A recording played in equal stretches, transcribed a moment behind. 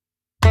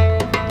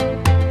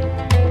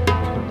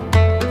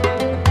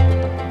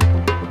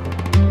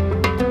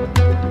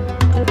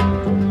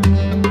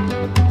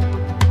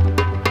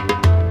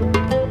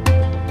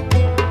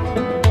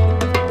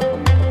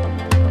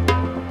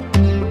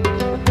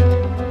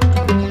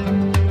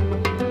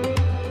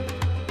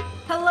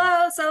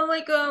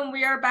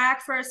are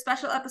back for a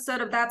special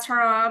episode of That's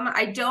Haram.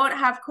 I don't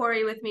have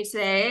Corey with me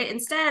today.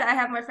 Instead, I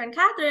have my friend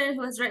Catherine,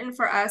 who has written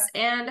for us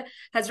and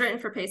has written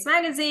for Pace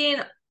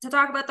Magazine to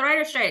talk about the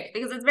writer's strike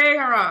because it's very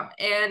haram.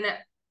 And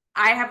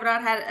I have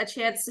not had a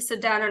chance to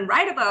sit down and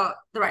write about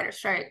the writer's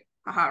strike.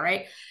 Haha,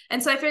 right?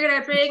 And so I figured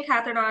I'd bring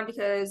Catherine on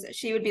because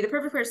she would be the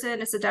perfect person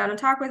to sit down and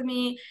talk with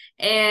me.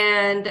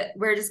 And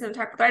we're just going to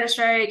talk about the writer's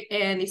strike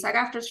and the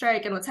SAG-AFTRA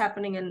strike and what's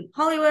happening in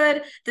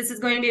Hollywood. This is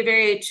going to be a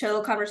very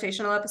chill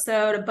conversational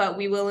episode, but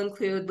we will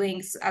include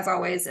links, as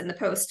always, in the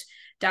post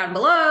down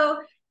below.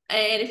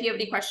 And if you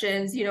have any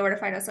questions, you know where to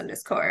find us on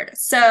Discord.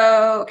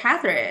 So,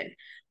 Catherine,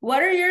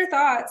 what are your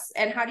thoughts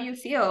and how do you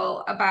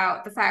feel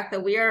about the fact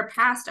that we are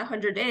past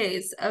 100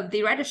 days of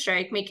the writer's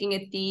strike, making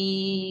it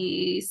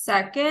the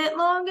second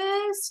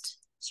longest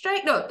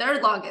strike? No,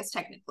 third longest,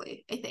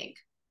 technically, I think.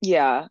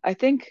 I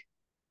think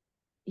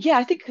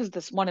because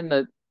this one in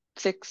the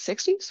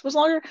 60s was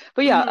longer.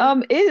 But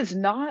it is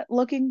not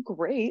looking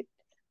great.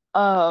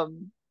 I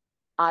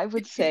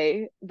would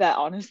say that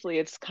honestly,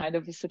 it's kind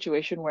of a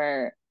situation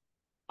where,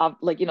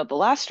 the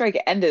last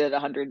strike ended at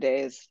 100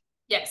 days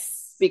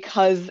Yes.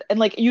 because, and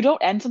like, you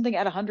don't end something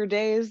at 100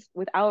 days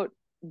without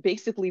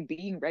basically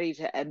being ready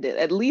to end it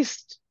at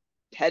least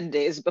 10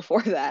 days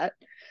before that.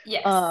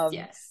 Yes, Um,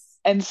 yes.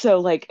 and so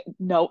like,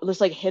 no, there's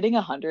like hitting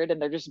 100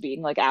 and there just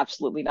being like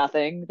absolutely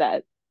nothing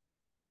that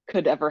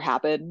could ever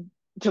happen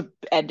to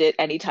end it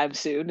anytime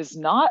soon is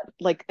not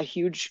like a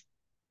huge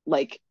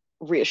like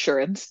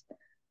reassurance.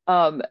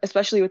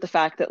 Especially with the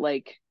fact that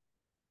the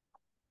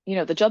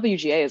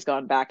WGA has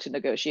gone back to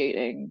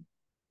negotiating.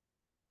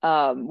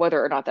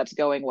 Whether or not that's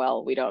going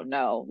well, we don't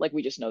know. Like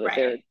we just know that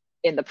they're Right.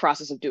 in the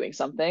process of doing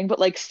something. But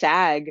like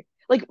SAG,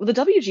 like the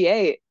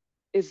WGA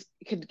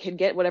can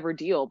get whatever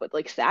deal, but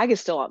like SAG is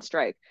still on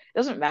strike. It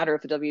doesn't matter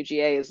if the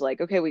WGA is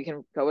like, okay, we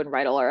can go and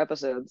write all our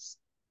episodes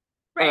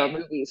or our Right.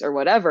 movies or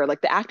whatever.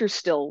 Like the actors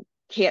still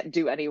can't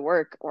do any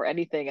work or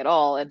anything at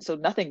all, and so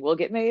nothing will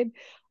get made.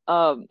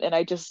 And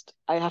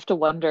I have to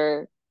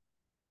wonder.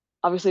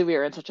 Obviously, we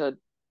are in such a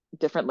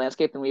different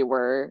landscape than we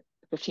were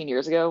 15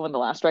 years ago when the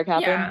last strike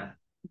happened, Yeah.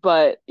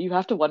 but you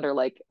have to wonder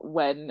like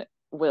when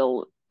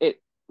will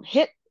it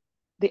hit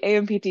the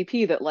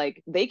AMPTP that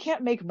like they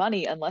can't make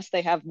money unless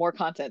they have more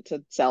content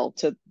to sell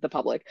to the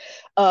public.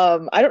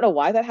 I don't know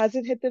why that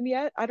hasn't hit them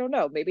yet. I don't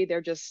know. Maybe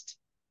they're just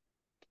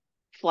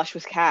flush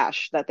with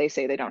cash that they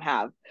say they don't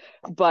have.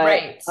 But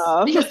Right.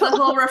 Because the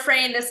whole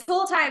refrain this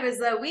whole time is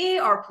that we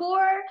are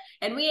poor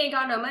and we ain't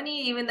got no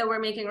money, even though we're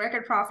making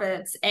record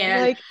profits.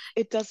 And like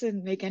it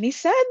doesn't make any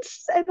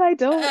sense, and I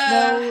don't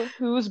uh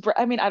know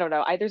I mean, I don't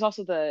know.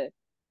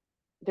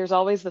 There's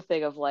always the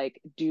thing of like,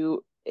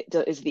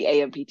 is the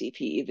AMPTP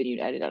even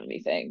united on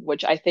anything?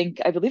 Which I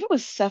believe it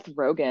was Seth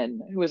Rogen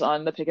who was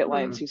on the picket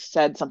lines hmm. who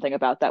said something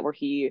about that, where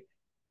he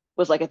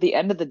was like, at the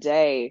end of the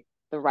day,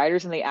 the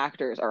writers and the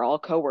actors are all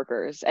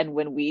coworkers, and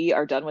when we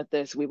are done with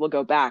this, we will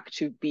go back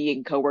to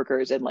being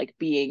coworkers and like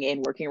being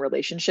in working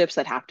relationships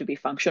that have to be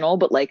functional.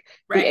 But like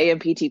the Right.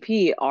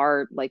 AMPTP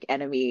are like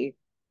enemy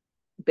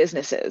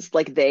businesses.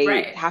 Like they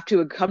Right. have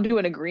to come to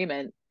an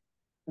agreement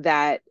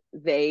that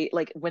they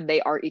like when they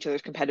are each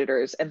other's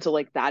competitors. And so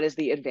like that is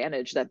the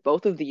advantage that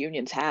both of the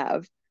unions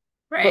have.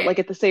 But like Right.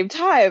 at the same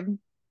time,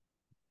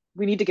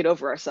 we need to get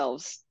over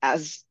ourselves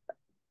as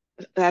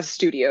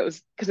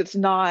studios, because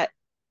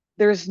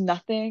there's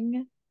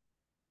nothing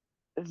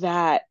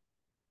that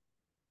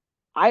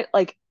I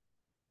like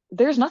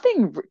there's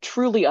nothing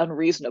truly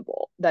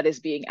unreasonable that is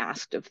being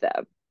asked of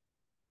them.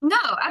 No,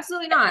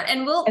 absolutely not.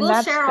 And we'll And we'll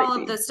that's share all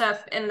of crazy. the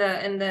stuff in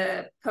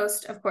the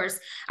post, of course.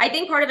 I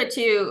think part of it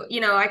too,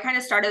 I kind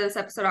of started this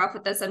episode off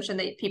with the assumption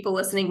that people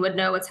listening would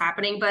know what's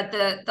happening, but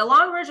the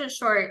long version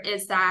short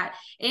is that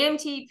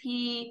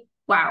AMTP,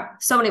 wow,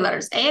 so many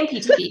letters.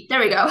 AMPTP. There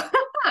we go.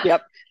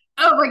 Yep.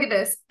 Oh my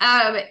goodness.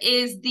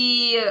 Is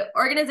the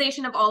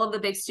organization of all of the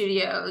big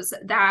studios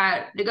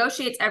that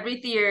negotiates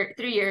every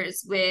 3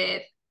 years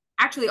with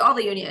actually all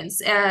the unions.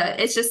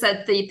 It's just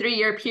that the 3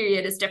 year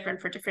period is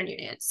different for different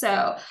unions.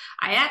 So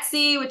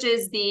IATSE, which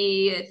is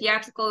the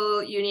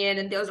theatrical union,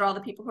 and those are all the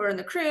people who are in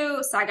the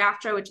crew.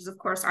 SAG-AFTRA, which is of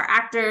course our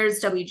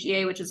actors.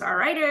 WGA, which is our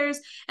writers,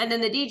 and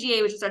then the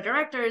DGA, which is our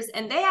directors.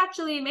 And they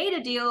actually made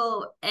a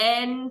deal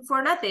and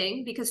for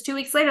nothing, because 2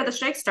 weeks later the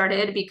strike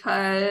started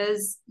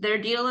because their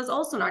deal is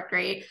also not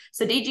great.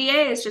 So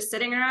DGA is just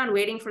sitting around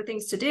waiting for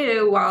things to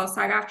do, while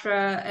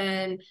SAG-AFTRA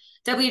and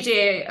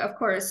WGA, of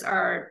course,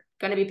 are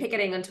going to be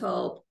picketing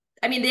until,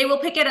 I mean, they will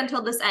picket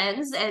until this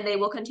ends, and they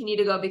will continue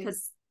to go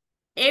because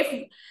if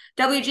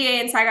WGA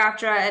and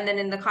SAG-AFTRA, and then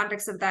in the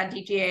context of that,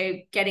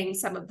 DGA getting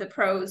some of the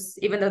pros,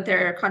 even though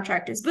their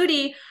contract is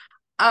booty,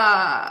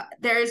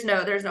 there's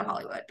no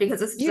Hollywood, because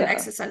this is an Yeah.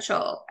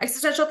 existential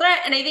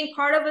threat. And I think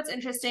part of what's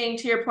interesting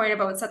to your point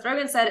about what Seth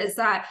Rogen said is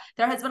that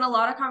there has been a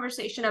lot of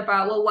conversation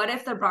about, well, what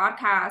if the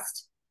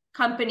broadcast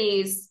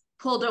companies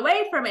pulled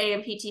away from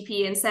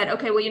AMPTP and said,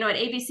 okay, well, at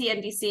ABC,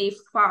 NBC,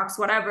 Fox,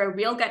 whatever,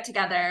 we'll get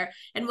together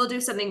and we'll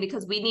do something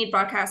because we need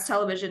broadcast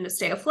television to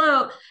stay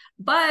afloat.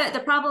 But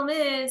the problem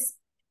is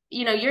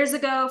years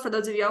ago, for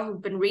those of y'all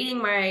who've been reading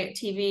my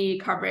TV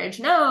coverage,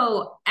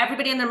 know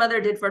everybody and their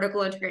mother did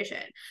vertical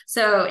integration.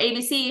 So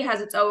ABC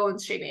has its own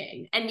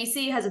streaming,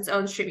 NBC has its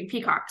own streaming,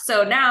 Peacock.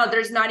 So now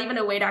there's not even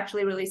a way to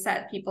actually really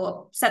set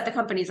the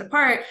companies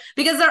apart,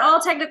 because they're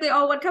all technically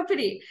all one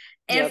company.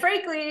 And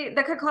frankly,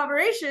 the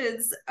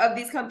conglomerations of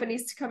these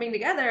companies coming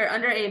together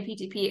under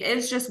AMPTP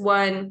is just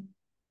one.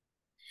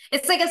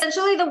 It's like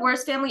essentially the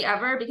worst family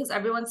ever, because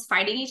everyone's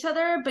fighting each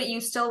other, but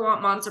you still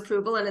want mom's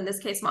approval. And in this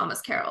case, mom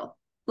is Carol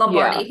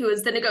Lombardi, who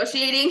is the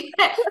negotiating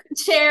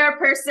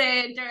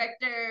chairperson,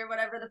 director,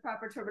 whatever the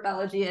proper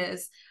terminology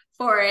is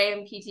for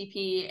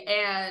AMPTP.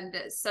 And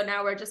so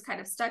now we're just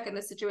kind of stuck in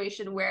the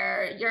situation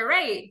where you're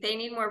right, they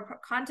need more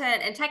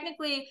content. And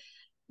technically,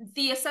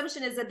 the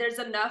assumption is that there's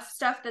enough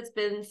stuff that's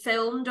been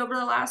filmed over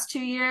the last 2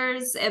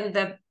 years, and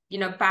the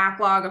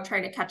backlog of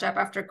trying to catch up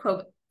after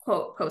COVID,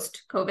 quote,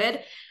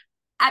 post-COVID.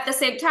 At the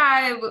same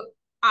time,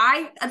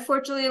 I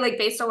unfortunately, like,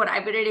 based on what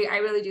I've been reading, I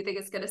really do think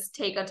it's going to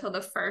take until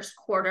the first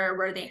quarter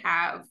where they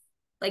have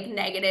like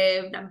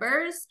negative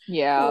numbers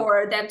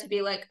for them to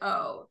be like,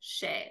 oh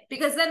shit.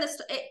 Because then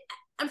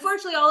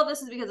unfortunately, all of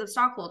this is because of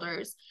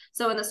stockholders.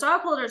 So when the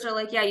stockholders are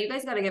like, yeah, you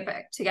guys got to get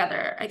back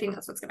together, I think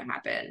that's what's going to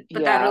happen.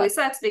 But that really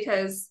sucks,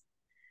 because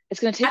it's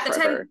going to take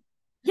forever.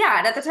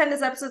 And at the time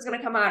this episode's going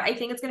to come out, I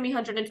think it's going to be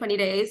 120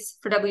 days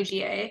for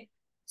WGA.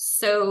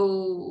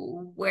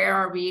 So where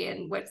are we,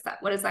 and what is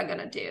that going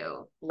to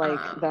do?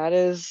 Like, that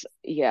is,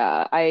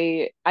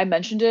 I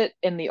mentioned it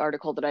in the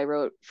article that I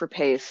wrote for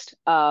Paste.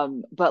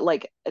 But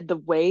like the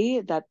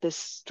way that this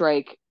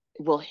strike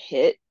will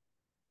hit,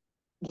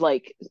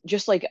 like,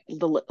 just like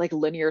the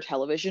linear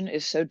television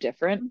is so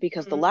different,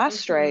 because the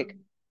last strike,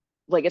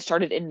 like, it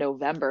started in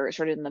November. It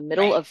started in the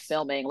middle of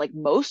filming. Like,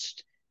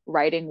 most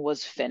writing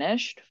was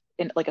finished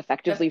in, like,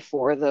 effectively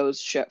for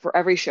for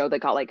every show that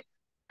got like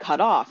cut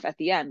off at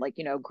the end, like,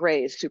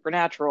 Grey's,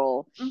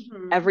 Supernatural,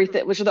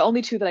 everything, which are the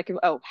only two that I can.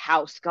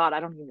 House, God, I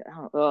don't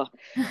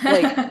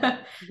like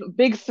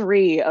big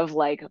three of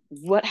like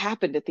what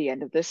happened at the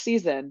end of this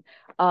season.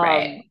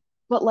 But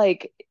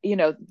like,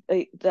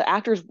 the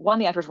actors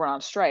weren't on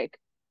strike,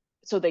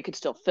 so they could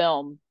still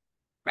film,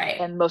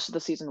 and most of the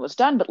season was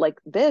done. But like,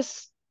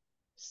 this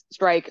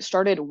strike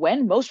started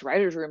when most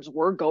writers' rooms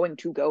were going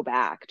to go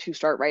back to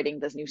start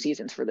writing the new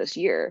seasons for this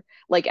year.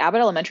 Like,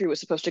 Abbott Elementary was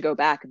supposed to go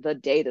back the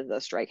day that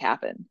the strike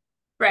happened.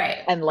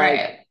 And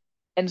like,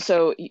 and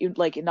so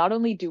not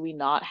only do we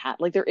not have,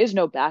 like, there is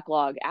no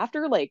backlog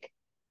after like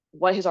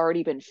what has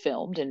already been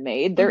filmed and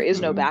made. There is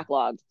no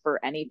backlog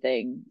for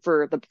anything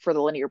for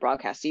the linear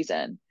broadcast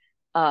season.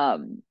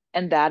 And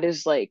that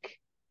is like,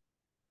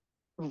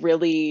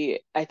 really,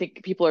 I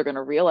think people are going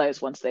to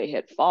realize once they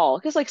hit fall,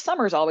 because like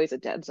summer's always a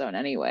dead zone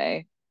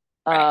anyway.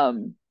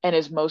 And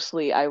is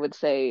mostly, I would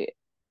say,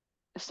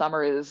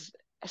 summer is,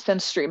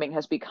 since streaming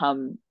has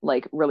become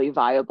like really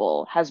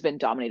viable, has been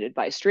dominated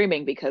by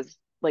streaming, because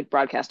like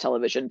broadcast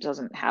television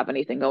doesn't have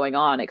anything going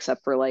on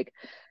except for like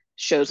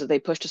shows that they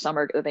push to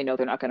summer that they know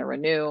they're not going to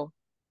renew.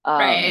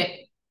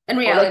 And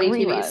reality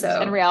like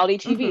TV, and reality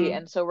TV.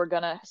 And so we're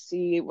gonna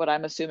see what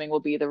I'm assuming will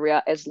be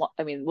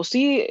we'll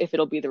see if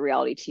it'll be the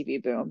reality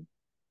TV boom,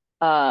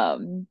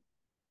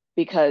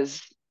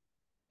 because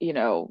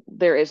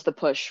there is the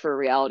push for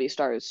reality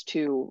stars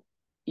to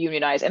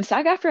unionize, and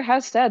SAG-AFTRA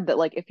has said that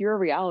like, if you're a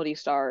reality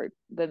star,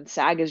 then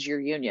SAG is your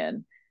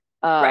union.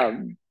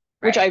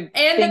 Which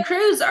the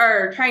crews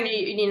are trying to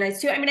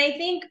unionize too. I mean, I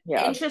think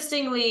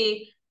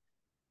interestingly,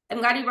 I'm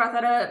glad you brought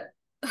that up.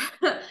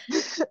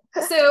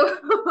 So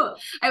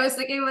I was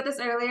thinking about this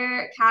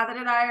earlier. Catherine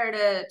and I are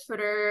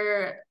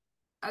in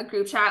a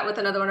group chat with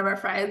another one of our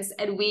friends,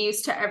 and we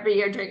used to every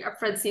year during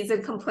upfront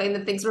season complain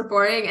that things were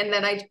boring, and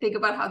then I think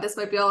about how this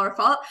might be all our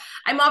fault.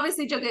 I'm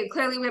obviously joking,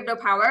 clearly we have no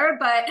power,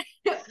 but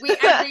we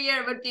every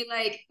year would be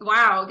like,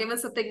 wow, give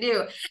us something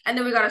new, and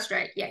then we got a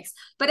strike, yikes.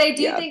 But I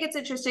do think it's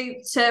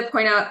interesting to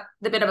point out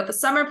the bit about the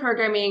summer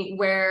programming,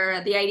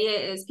 where the idea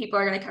is people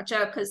are going to catch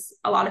up because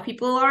a lot of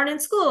people aren't in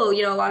school.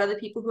 A lot of the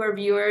people who are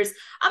viewers,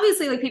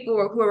 obviously, like, people who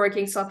are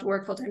working still have to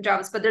work full-time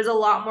jobs, but there's a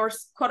lot more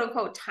quote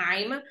unquote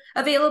time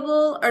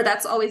available, or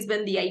that's always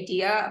been the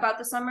idea about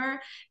the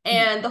summer.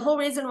 And the whole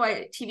reason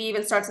why TV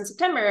even starts in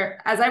September,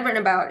 as I've written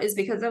about, is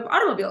because of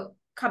automobile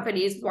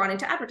companies wanting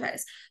to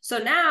advertise. So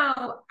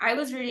now I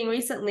was reading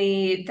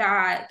recently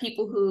that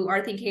people who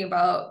are thinking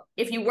about,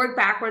 if you work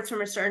backwards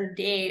from a certain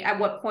date, at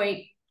what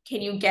point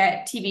can you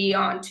get TV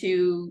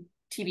onto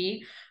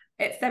TV,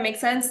 if that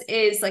makes sense,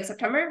 is like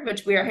September,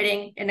 which we are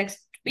hitting in next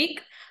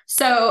week.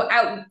 So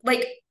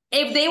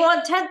if they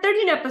want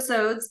 13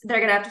 episodes, they're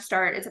going to have to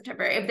start in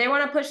September. If they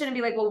want to push it and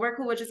be like, well, we're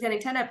cool with just getting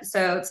 10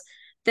 episodes,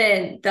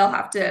 then they'll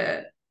have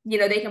to,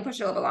 they can push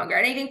it a little bit longer.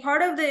 And I think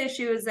part of the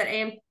issue is that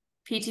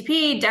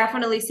AMPTP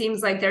definitely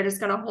seems like they're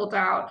just going to hold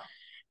out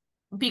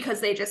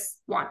because they just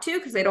want to,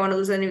 because they don't want to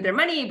lose any of their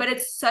money. But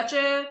it's such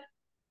a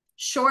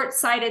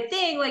short-sighted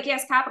thing. Like,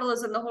 yes,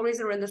 capitalism, the whole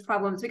reason we're in this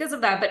problem is because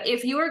of that. But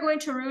if you are going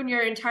to ruin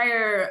your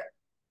entire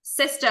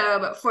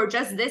system for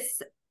just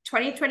this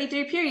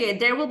 2023 period,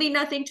 there will be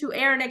nothing to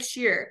air next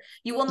year.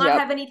 You will not Yep.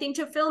 have anything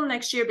to film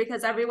next year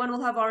because everyone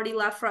will have already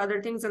left for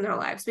other things in their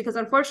lives. Because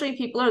unfortunately,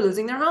 people are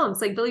losing their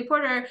homes. Like Billy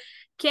Porter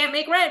can't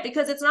make rent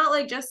because it's not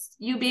like just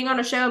you being on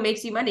a show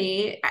makes you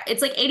money.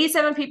 It's like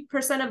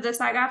 87% of the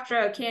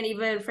SAG-AFTRA can't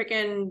even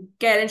freaking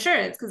get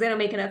insurance because they don't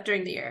make enough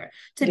during the year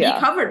to be Yeah.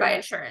 covered by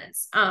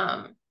insurance.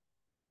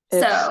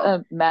 It's So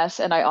a mess.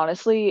 And I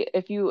honestly,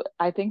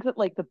 I think that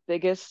like the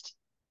biggest,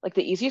 like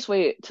the easiest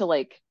way to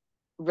like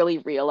really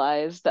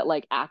realize that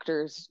like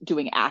actors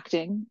doing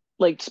acting,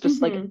 like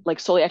mhm. like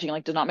solely acting,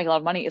 like does not make a lot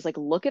of money is like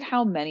look at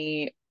how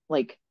many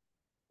like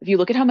if you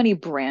look at how many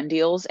brand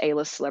deals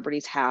A-list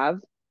celebrities have,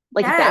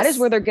 like that is Yes.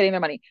 where they're getting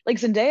their money. Like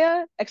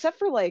Zendaya, except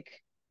for like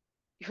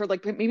her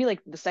like maybe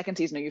like the second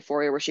season of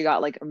Euphoria where she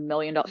got like $1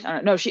 million. I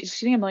don't know, she's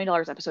getting $1 million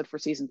episode for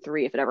season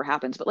 3 if it ever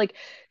happens. But like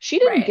she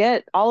didn't Right.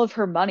 get all of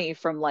her money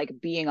from like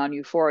being on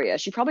Euphoria.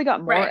 She probably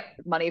got Right. more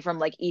money from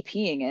like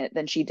EPing it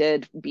than she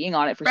did being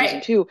on it for season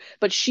Right. 2.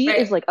 But she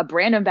is Right. like a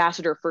brand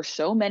ambassador for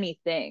so many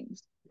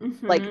things.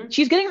 Like Mm-hmm.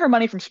 she's getting her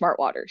money from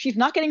Smartwater. She's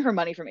not getting her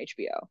money from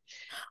HBO.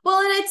 Well,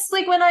 and it's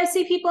like when I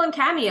see people on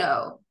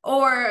Cameo,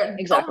 or oh my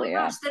Exactly,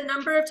 yeah. gosh, the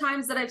number of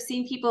times that I've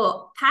seen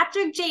people,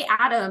 Patrick J.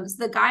 Adams,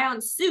 the guy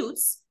on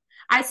Suits,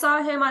 I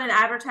saw him on an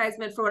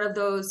advertisement for one of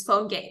those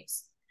phone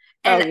games.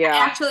 Oh And yeah.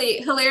 actually,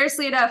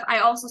 hilariously enough, I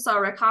also saw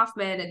Rick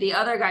Hoffman, the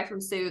other guy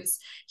from Suits.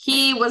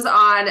 He was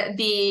on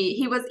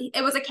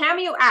it was a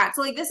cameo ad.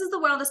 So, like, this is the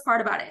wildest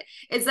part about it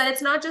is that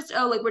it's not just,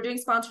 oh, like, we're doing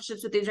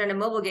sponsorships with these random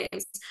mobile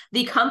games.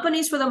 The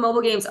companies for the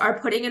mobile games are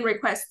putting in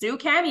requests through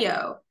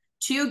Cameo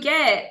to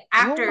get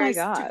Oh my actors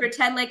to God.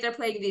 pretend like they're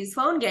playing these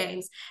phone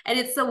games. And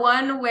it's the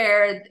one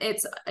where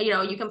it's,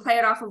 you can play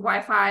it off of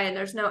Wi-Fi and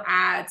there's no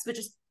ads, which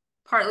is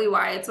partly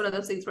why it's one of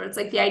those things where it's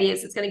like the idea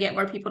is it's going to get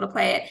more people to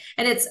play it.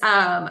 And it's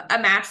a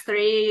match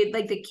 3,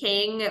 like the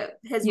king,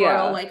 his royal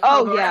Yeah. like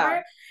Oh home or yeah.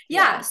 whatever.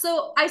 Yeah. Yeah.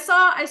 So I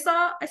saw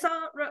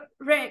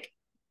Rick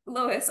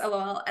Lewis,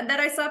 lol, and then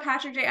I saw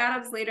Patrick J.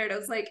 Adams later, and I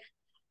was like,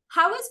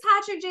 how is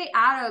Patrick J.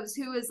 Adams,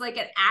 who is like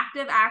an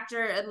active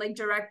actor and like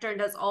director and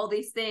does all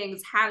these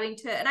things, having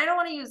to, and I don't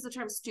want to use the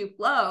term stoop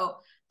low,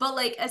 but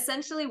like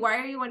essentially, why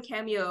are you on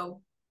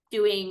Cameo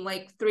doing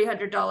like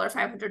 $300,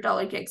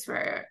 $500 gigs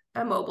for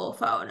a mobile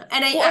phone?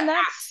 And Well, and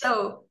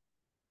so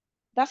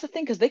that's the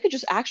thing because they could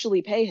just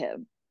actually pay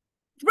him.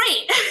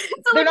 right.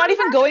 So They're like, not what is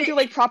even going happening? through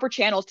like proper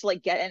channels to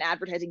like get an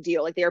advertising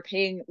deal. Like they're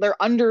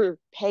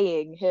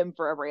underpaying him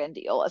for a brand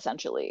deal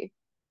essentially.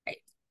 Right.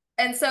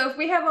 And so if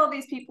we have all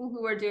these people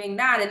who are doing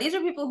that, and these are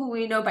people who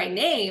we know by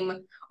name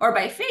or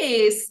by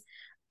face,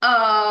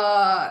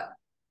 uh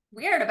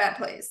we are in a bad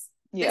place.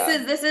 This Yeah.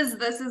 is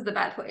this is the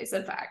bad place,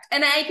 in fact.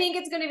 And I think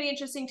it's going to be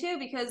interesting too,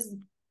 because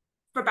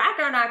for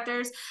background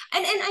actors,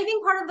 and I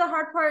think part of the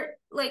hard part,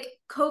 like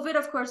COVID,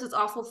 of course, is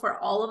awful for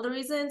all of the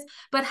reasons,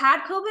 but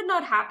had COVID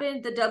not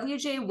happened, the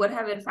WJ would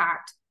have in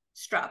fact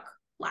struck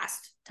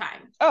last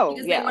time, Oh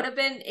because they yeah. would have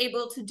been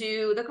able to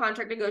do the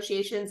contract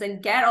negotiations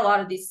and get a lot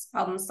of these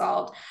problems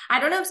solved. I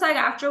don't know if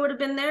SAG-AFTRA would have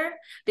been there,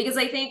 because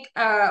I think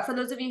for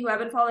those of you who have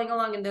been following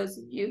along and those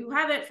of you who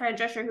haven't, Fran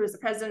Drescher, who is the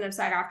president of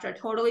SAG-AFTRA,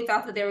 totally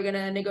thought that they were going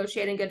to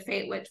negotiate in good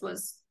faith, which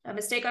was a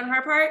mistake on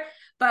her part.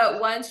 But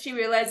once she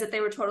realized that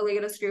they were totally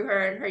going to screw her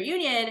and her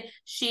union,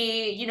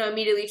 she,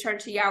 immediately turned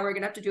to, yeah, we're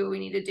going to have to do what we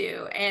need to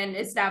do. And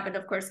is now been,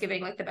 of course,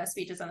 giving like the best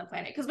speeches on the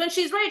planet. Because when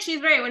she's right,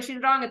 she's right. When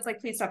she's wrong, it's like,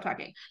 please stop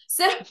talking.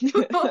 So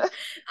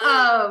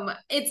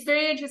it's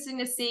very interesting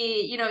to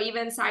see,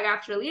 even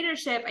SAG-AFTRA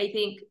leadership, I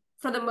think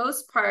for the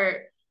most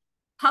part,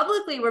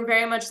 publicly, we're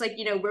very much like,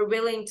 we're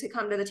willing to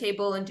come to the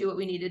table and do what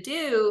we need to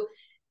do.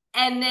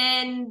 And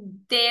then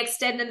they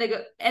extended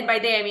and by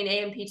they I mean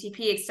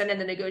AMPTP extended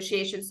the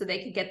negotiations so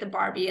they could get the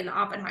Barbie and the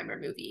Oppenheimer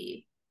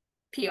movie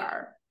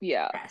PR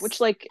Yeah. Which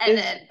press, like and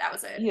is, then that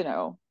was it. you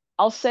know,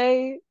 I'll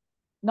say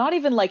not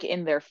even like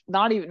in their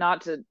not even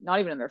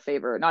in their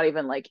favor, not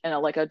even like in a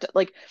like a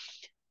like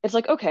it's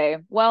like okay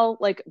well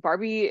like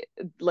Barbie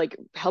like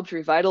helped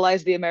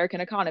revitalize the American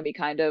economy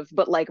kind of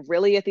but like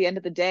really at the end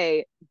of the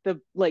day the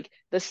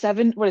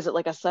seven what is it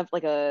like a seven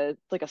like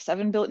a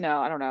 7 billion no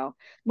I don't know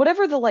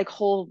whatever the like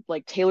whole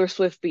like Taylor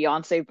Swift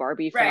Beyonce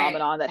Barbie Right,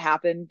 phenomenon that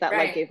happened that like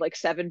right, gave like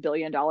 $7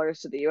 billion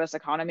to the US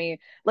economy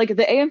like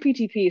the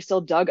AMPTP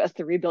still dug a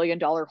 $3 billion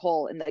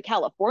hole in the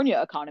California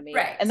economy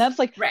right, and that's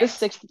like the right,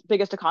 sixth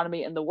biggest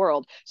economy in the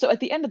world so at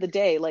the end of the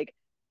day like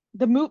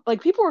the move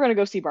like people were going to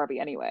go see Barbie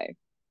anyway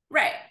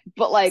right.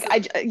 but like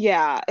So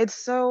yeah it's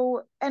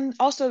so and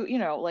also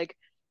like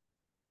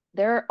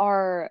there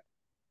are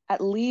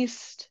at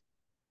least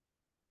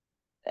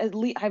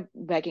I'm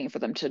begging for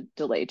them to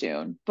delay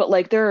Dune but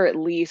like there are at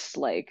least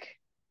like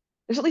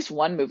there's at least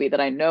one movie that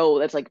I know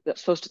that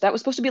was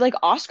supposed to be like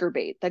Oscar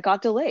bait that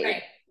got delayed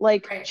right,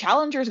 like right,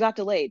 Challengers got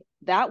delayed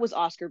that was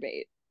Oscar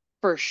bait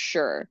for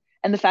sure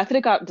and the fact that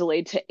it got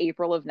delayed to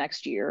April of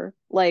next year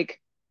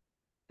like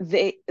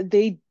they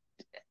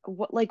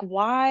what like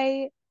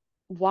why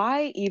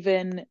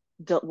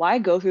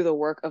go through the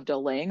work of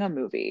delaying a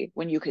movie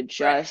when you could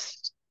right,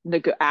 just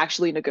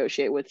actually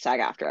negotiate with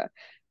SAG-AFTRA?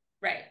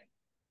 right.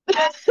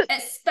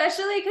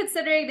 especially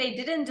considering they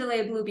didn't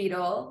delay Blue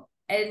Beetle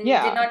and did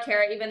Yeah. not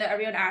care, even though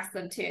everyone asked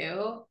them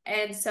to.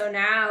 And so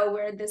now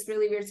we're in this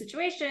really weird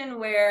situation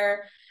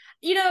where,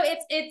 you know,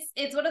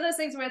 it's one of those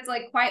things where it's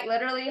like quite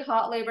literally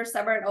hot labor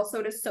summer, and also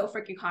it is so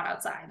freaking hot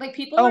outside. Like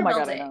people Oh are my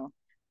God, I melting. know.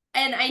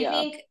 And I Yeah.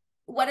 think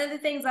one of the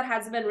things that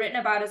hasn't been written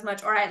about as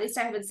much, or at least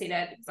I haven't seen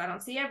it because I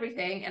don't see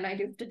everything and I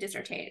do have to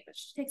dissertate,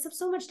 which takes up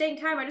so much dang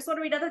time. I just want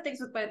to read other things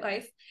with my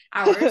life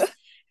hours.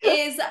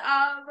 Is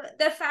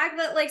the fact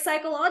that like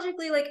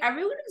psychologically, like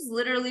everyone is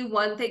literally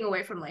one thing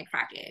away from like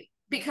cracking,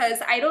 because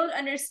I don't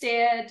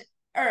understand,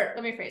 or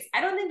let me phrase,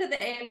 I don't think that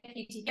the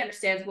AMPTP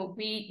understands what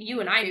you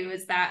and I do,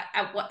 is that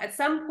at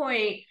some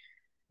point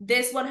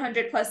this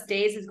 100 plus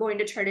days is going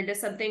to turn into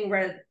something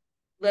where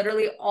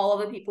literally all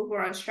of the people who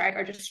are on strike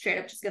are just straight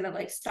up just gonna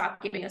like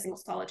stop giving a single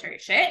solitary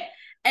shit,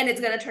 and it's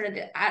gonna turn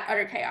into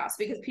utter chaos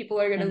because people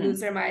are gonna lose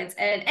their minds.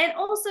 And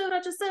also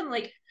not just them,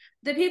 like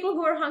the people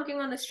who are honking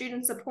on the street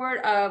in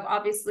support of,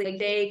 obviously like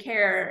they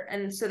care,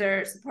 and so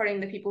they're supporting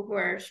the people who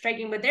are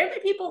striking, but there are the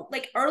people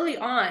like early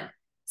on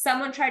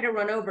someone tried to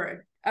run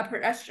over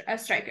a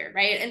striker,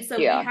 right? And so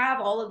we Yeah.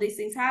 have all of these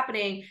things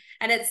happening,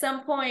 and at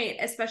some point,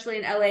 especially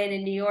in LA and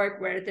in New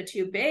York, where the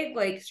two big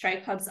like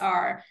strike hubs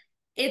are,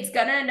 it's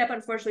gonna end up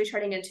unfortunately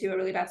turning into a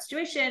really bad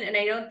situation. And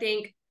I don't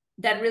think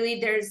that really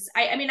there's,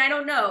 I mean, I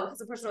don't know because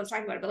the person was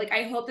talking about it, but like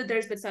I hope that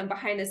there's been some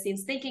behind the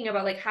scenes thinking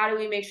about like how do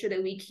we make sure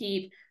that we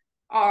keep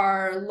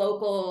our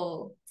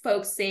local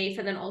folks safe,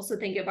 and then also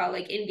think about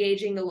like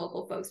engaging the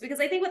local folks, because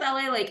I think with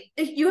LA, like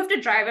you have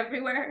to drive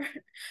everywhere.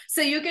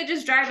 So you could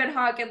just drive and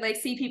hawk and like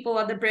see people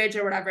on the bridge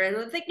or whatever. And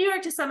it's like New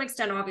York to some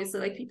extent, obviously,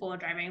 like people are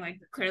driving like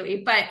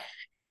clearly, but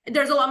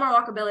there's a lot more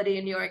walkability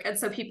in New York. And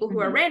so people who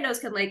are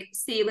randos can like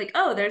see like,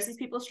 oh, there's these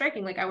people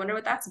striking. Like, I wonder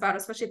what that's about,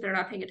 especially if they're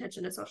not paying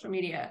attention to social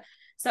media.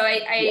 So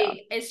Yeah.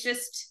 it's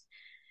just,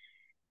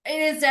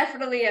 it is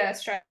definitely a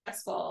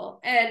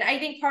stressful. And I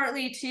think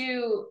partly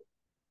too,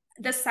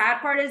 the sad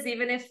part is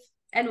even if,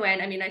 and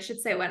when, I mean, I should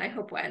say when, I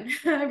hope when,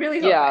 I really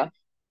hope Yeah. when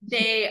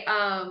they,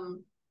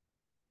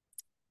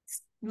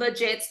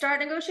 legit start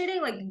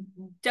negotiating, like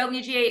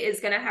WGA is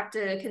going to have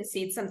to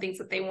concede some things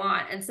that they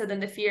want. And so then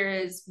the fear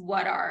is Those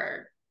what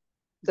are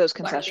they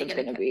concessions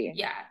going gonna to, be.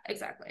 yeah,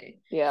 exactly.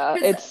 Yeah.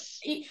 Because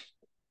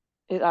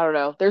I don't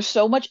know. There's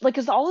so much like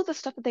because all of the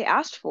stuff that they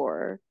asked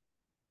for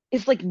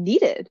is like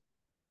needed.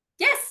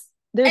 yes,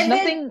 There's and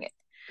then nothing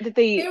that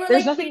they were there's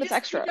like, nothing we that's just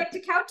extra. reject a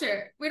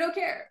counter, we don't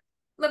care.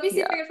 Let me see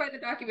if I Yeah. can find the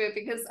document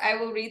because I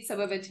will read some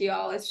of it to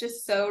y'all. It's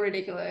just so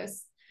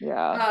ridiculous.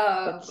 Yeah.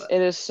 um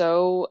It is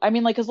so I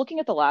mean like because looking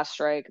at the last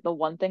strike, the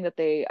one thing that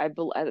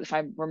if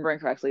I'm remembering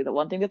correctly, the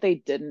one thing that they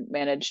didn't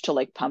manage to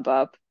like pump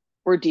up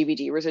were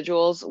DVD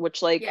residuals,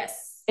 which like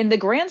yes. in the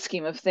grand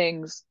scheme of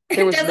things, there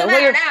It was doesn't no way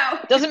matter of now.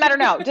 doesn't matter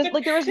now. Just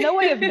like there was no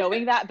way of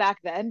knowing that back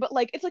then, but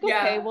like it's like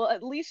okay, Yeah. well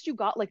at least you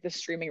got like the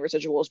streaming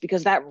residuals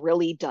because that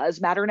really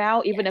does matter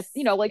now, even if,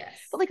 Yes. like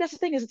Yes. but like that's the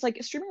thing is it's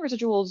like streaming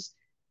residuals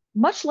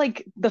much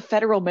like the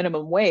federal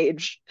minimum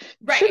wage should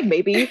Right.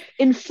 maybe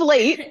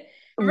inflate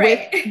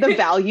with the Right.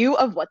 value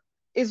of what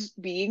is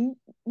being,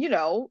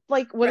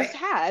 like what is Right.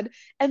 had.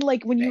 And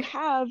like when you Right.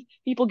 have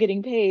people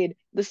getting paid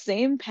the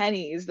same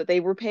pennies that they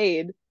were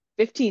paid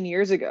 15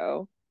 years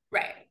ago,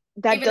 Right.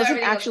 that Even though doesn't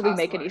everything else actually costs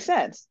make any more.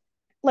 sense.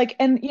 Like,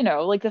 and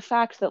like the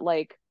fact that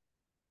like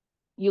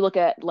you look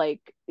at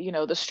like,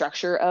 the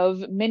structure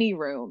of mini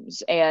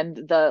rooms and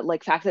the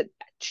like fact that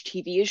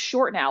TV is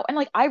short now. And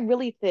like I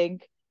really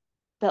think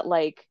that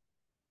like,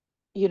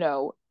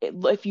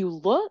 if you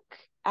look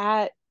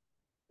at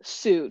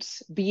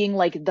Suits being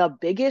like the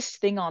biggest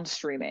thing on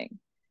streaming,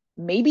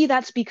 maybe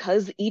that's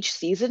because each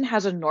season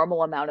has a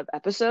normal amount of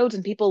episodes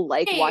and people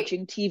like Hey,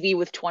 watching TV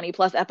with 20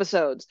 plus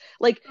episodes.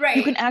 Like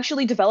you can right.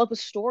 actually develop a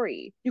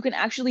story. You can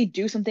actually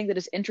do something that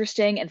is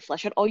interesting and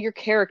flesh out all your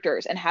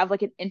characters and have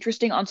like an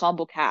interesting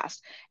ensemble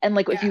cast. And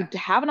like if you Yeah.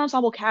 have an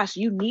ensemble cast,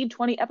 you need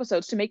 20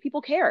 episodes to make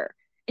people care.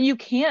 And you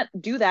can't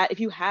do that if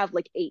you have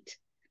like 8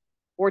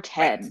 or Right.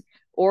 10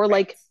 or Right.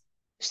 like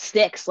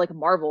 6 like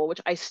Marvel, which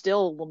I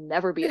still will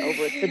never be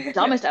over. It's the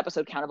dumbest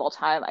episode count of all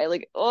time. I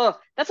like, oh,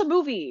 that's a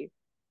movie.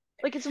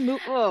 Like it's a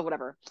movie. Oh,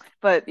 whatever.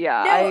 But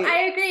yeah, No,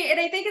 I agree. And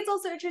I think it's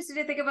also interesting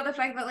to think about the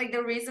fact that like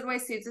the reason why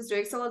Suits is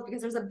doing so well is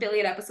because there's a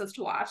billion episodes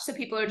to watch. So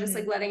people are just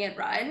like Mhm. letting it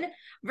run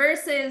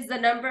versus the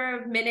number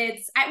of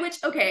minutes at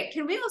which, okay,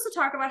 can we also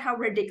talk about how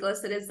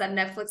ridiculous it is that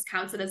Netflix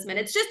counts it as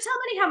minutes? Just tell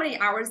me how many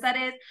hours that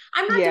is.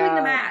 I'm not doing the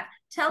Yeah. math.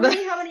 Tell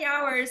me how many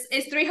hours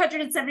is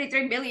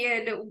 373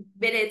 million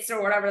minutes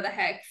or whatever the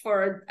heck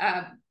for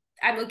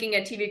I'm looking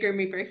at TV Grim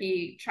Reaper.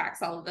 He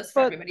tracks all of this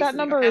for But everybody, that so we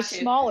don't number have is to.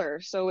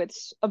 smaller, so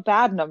it's a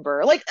bad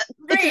number. Like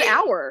it's an Right.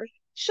 hour.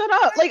 Shut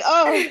up. Like,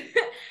 oh.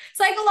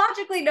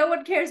 Psychologically no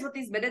one cares what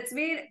these minutes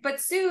mean,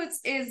 but Suits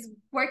is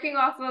working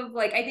off of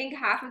like I think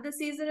half of the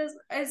season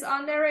is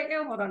on there right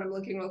now. Hold on, I'm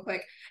looking real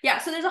quick. Yeah,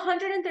 so there's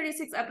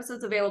 136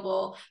 episodes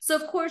available, so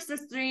of course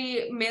there's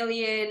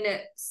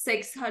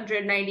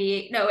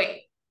 3,698, no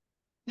wait,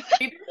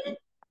 3 billion,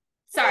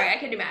 sorry I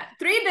can do math,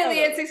 3 I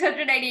billion don't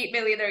 698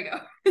 million, there we go.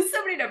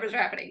 So many numbers are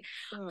happening.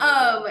 know. Oh my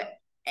um God.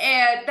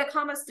 And the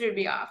commas threw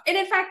me off. And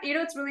in fact, you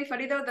know what's really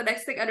funny though? The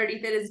next thing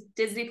underneath it is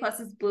Disney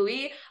Plus's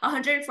Bluey,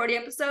 140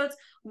 episodes,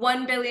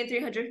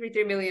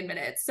 1,353,000,000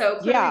 minutes. So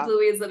clearly Yeah.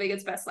 Bluey is living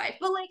its best life.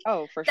 But like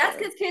Oh, for that's sure.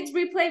 because kids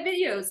replay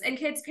videos and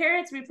kids'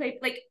 parents replay,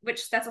 like,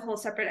 which that's a whole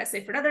separate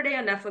essay for another day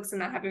on Netflix and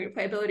not having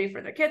replayability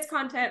for their kids'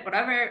 content,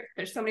 whatever.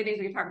 There's so many things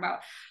we can talk about.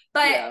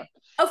 But Yeah.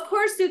 of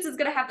course, Suits is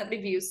going to have that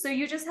many views. So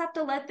you just have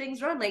to let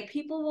things run. Like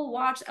people will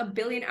watch a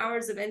billion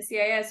hours of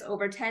NCIS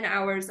over 10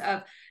 hours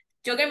of.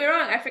 Don't get me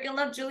wrong, I freaking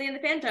love Julie and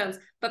the Phantoms,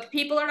 but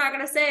people are not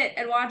going to sit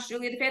and watch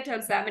Julie and the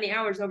Phantoms that many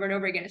hours over and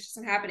over again. It's just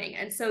not happening.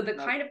 And so the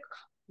Nope. kind of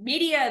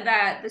media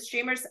that the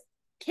streamers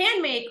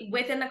can make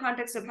within the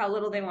context of how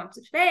little they want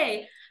to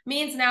pay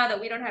means now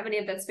that we don't have any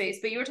of that space.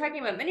 But you were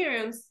talking about mini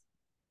rooms.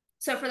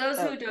 So for those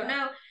Oh, who don't yeah.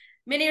 know,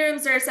 mini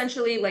rooms are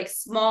essentially like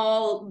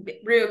small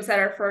rooms that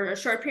are for a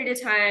short period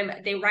of time.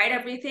 They write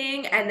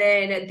everything and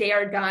then they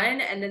are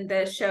done and then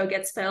the show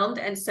gets filmed.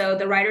 And so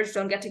the writers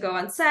don't get to go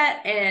on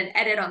set and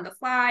edit on the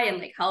fly and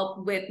like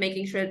help with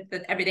making sure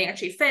that everything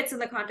actually fits in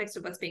the context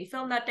of what's being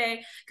filmed that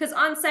day. Because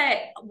on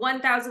set,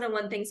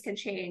 1001 things can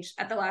change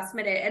at the last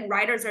minute and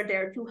writers are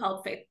there to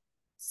help fit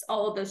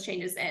all of those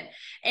changes in.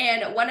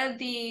 And one of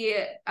the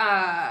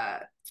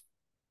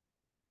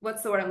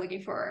what's the word I'm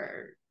looking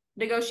for?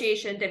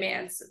 Negotiation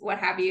demands, what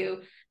have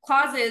you,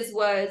 clauses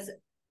was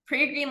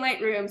pre-green light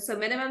rooms, so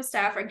minimum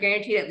staff are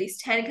guaranteed at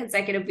least 10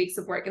 consecutive weeks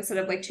of work instead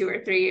of like 2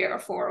 or 3 or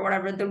 4 or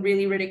whatever the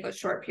really ridiculous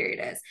short period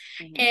is.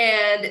 Mm-hmm.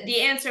 And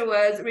the answer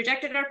was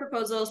rejected our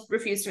proposals,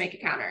 refused to make a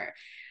counter.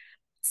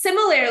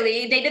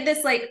 Similarly, they did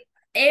this like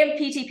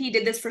AMPTP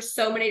did this for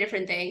so many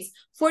different things.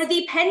 For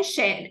the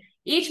pension,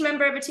 each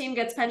member of a team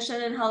gets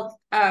pension and health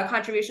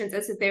contributions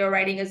as if they were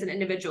writing as an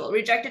individual.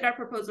 Rejected our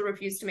proposal,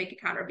 refused to make a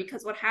counter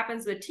because what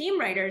happens with team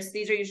writers,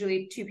 these are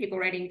usually two people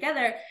writing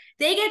together,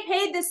 they get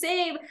paid the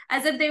same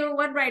as if they were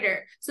one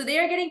writer. So they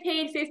are getting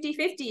paid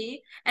 50-50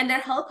 and their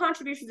health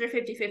contributions are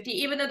 50-50,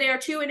 even though they are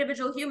two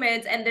individual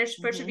humans and they're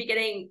supposed to be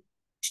getting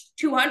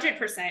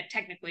 200%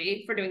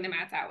 technically for doing the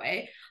math that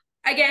way.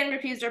 Again,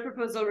 refused our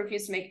proposal,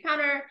 refused to make a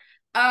counter.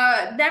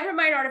 Never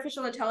mind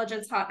artificial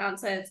intelligence, hot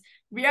nonsense.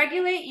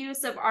 Regulate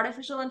use of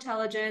artificial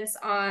intelligence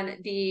on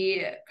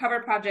the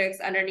cover projects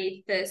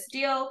underneath this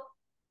deal.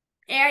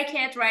 AI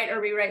can't write or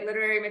rewrite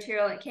literary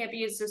material. It can't be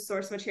used as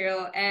source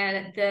material,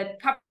 and the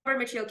cover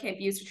material can't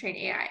be used to train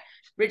AI.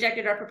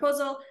 Rejected our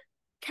proposal.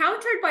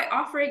 Countered by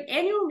offering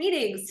annual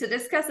meetings to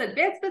discuss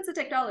advancements in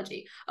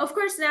technology. Of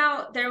course,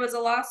 now there was a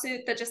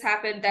lawsuit that just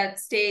happened that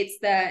states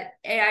that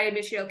AI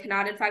material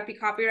cannot, in fact, be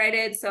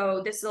copyrighted.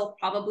 So this will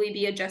probably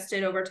be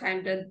adjusted over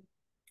time to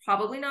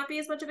probably not be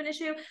as much of an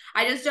issue.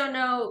 I just don't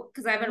know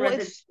because I haven't Well, read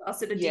the it's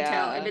lawsuit in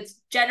detail if yeah. it's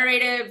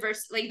generative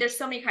versus like there's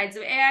so many kinds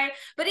of AI.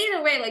 But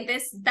either way, like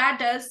this, that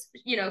does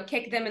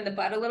kick them in the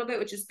butt a little bit,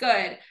 which is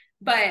good.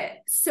 But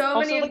so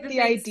many Also of like the the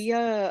things. idea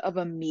of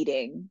a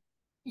meeting.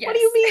 What do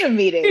Yes. you mean a You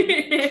meeting?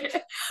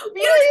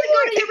 don't even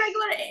What are go you to your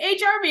regular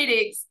HR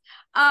meetings.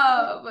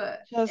 Um,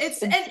 just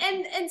it's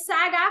and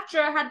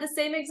SAG-AFTRA had the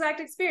same exact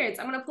experience.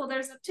 I'm gonna pull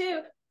theirs up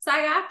too.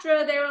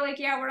 SAG-AFTRA, they were like,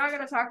 yeah, we're not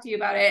gonna talk to you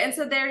about it. And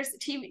so there's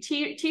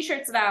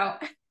t-shirts now.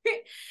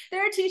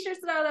 There are t-shirts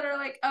now that are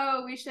like,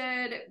 oh, we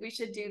should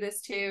do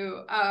this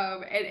too.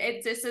 And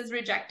it just is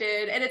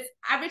rejected. And it's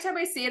every time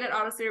I see it, it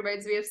honestly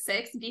reminds me of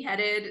Six,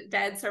 beheaded,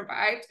 dead,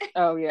 survived.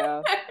 Oh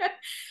yeah.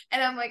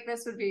 And I'm like,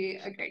 this would be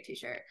a great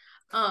t-shirt.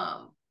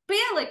 But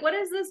yeah, like what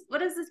is this?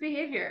 What is this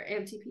behavior,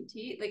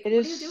 MTPT? Like, It what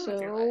is are you doing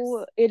with your lives?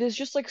 so it is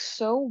just like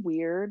so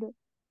weird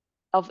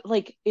of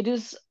like it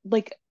is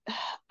like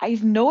I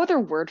have no other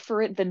word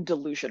for it than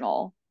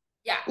delusional.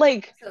 Yeah,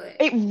 Like absolutely.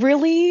 it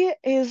really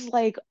is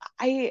like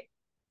I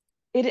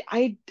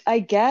I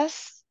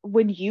guess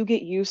when you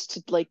get used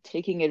to like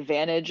taking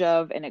advantage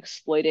of and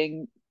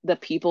exploiting the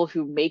people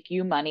who make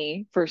you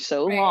money for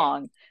so Right,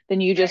 long,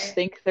 then you just right,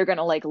 think they're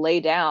gonna like lay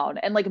down.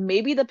 And like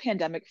maybe the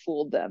pandemic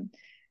fooled them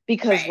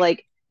because right,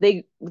 like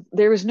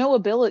there was no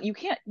ability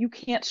you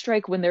can't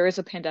strike when there is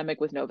a pandemic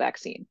with no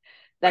vaccine.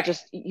 That right,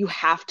 just you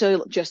have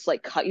to just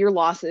like cut your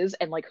losses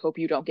and like hope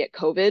you don't get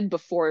COVID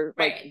before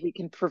like right, we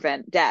can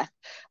prevent death.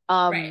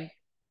 right, Um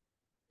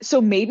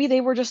so maybe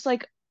they were just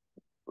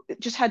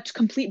had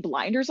complete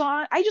blinders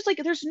on. I just like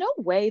there's no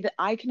way that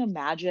I can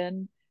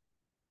imagine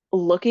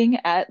looking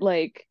at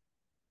like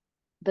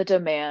the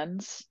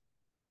demands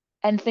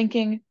and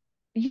thinking,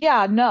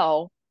 yeah,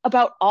 no,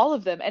 about all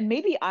of them. And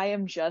maybe I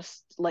am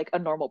just like a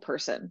normal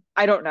person.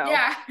 I don't know.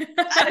 yeah,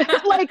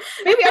 Like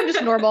maybe I'm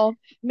just normal.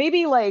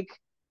 Maybe like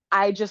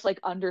I just like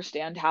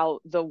understand how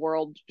the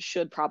world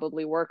should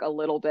probably work a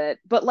little bit,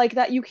 but like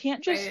that you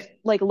can't just right,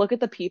 like look at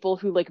the people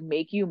who like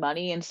make you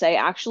money and say,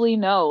 actually,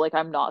 no, like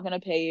I'm not gonna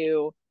pay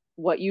you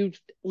what you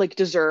like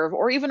deserve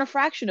or even a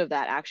fraction of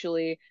that,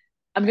 actually.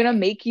 I'm gonna right,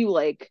 make you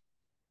like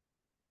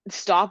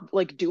stop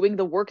like doing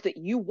the work that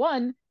you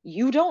won.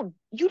 You don't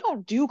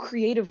do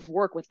creative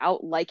work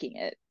without liking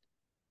it.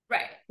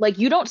 right, Like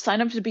you don't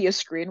sign up to be a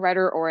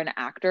screenwriter or an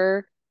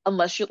actor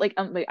unless you're like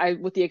I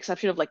with the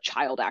exception of like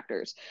child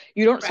actors.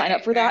 You don't sign up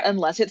right, for that right.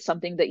 unless it's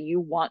something that you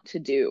want to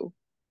do.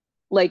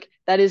 Like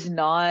that is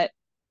not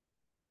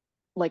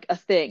like a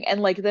thing.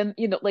 And like then,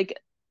 like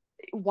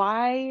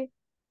why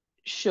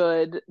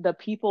should the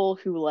people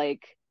who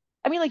like,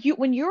 I mean, like you,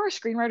 when you're a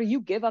screenwriter,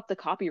 you give up the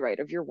copyright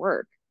of your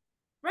work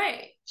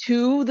Right.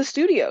 to the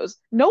studios.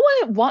 No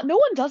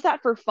one does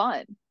that for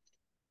fun.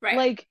 Right.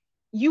 Like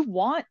you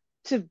want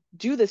to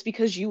do this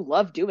because you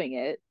love doing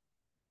it,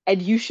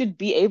 and you should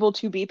be able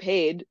to be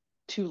paid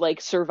to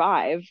like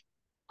survive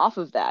off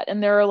of that.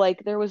 And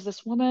there was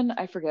this woman,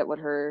 I forget what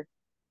her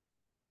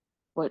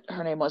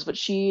name was, but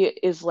she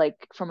is like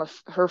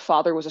her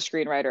father was a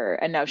screenwriter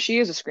and now she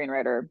is a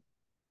screenwriter.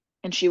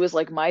 And she was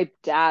like, my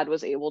dad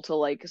was able to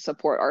like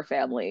support our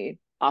family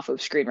off of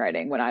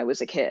screenwriting when I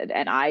was a kid,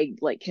 and I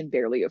like can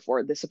barely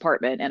afford this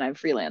apartment and I'm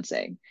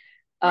freelancing.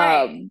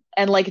 Right.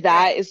 And like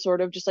that Right. is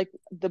sort of just like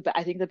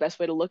I think the best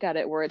way to look at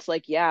it, where it's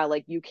like, yeah,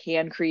 like you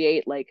can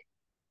create like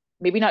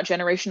maybe not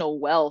generational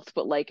wealth,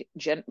 but like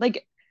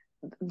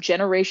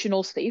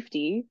generational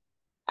safety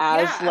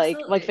Yeah, as like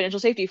absolutely. financial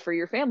safety for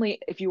your family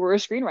if you were a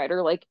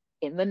screenwriter like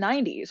in the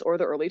 90s or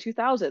the early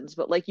 2000s.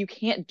 But like you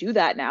can't do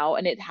that now,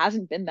 and it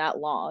hasn't been that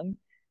long.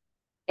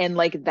 And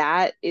like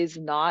that is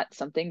not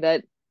something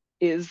that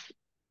is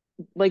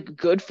like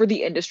good for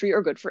the industry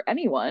or good for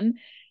anyone.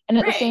 And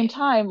at the same Right.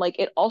 time, like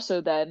it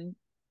also then,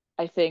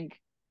 I think,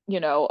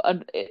 in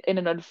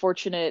an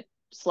unfortunate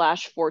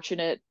slash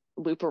fortunate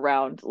loop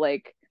around,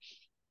 like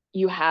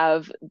you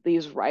have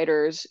these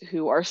writers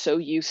who are so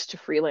used to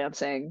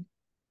freelancing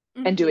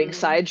and doing Hmm.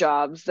 side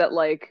jobs that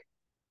like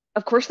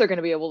of course they're going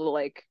to be able to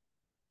like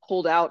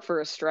hold out for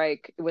a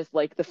strike with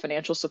like the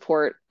financial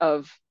support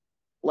of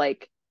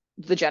like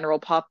the general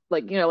pop,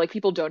 like like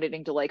people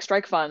donating to like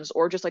strike funds,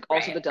 or just like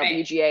also Right. the Right.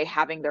 WGA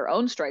having their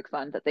own strike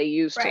fund that they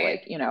use to Right.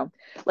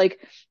 like like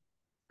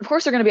of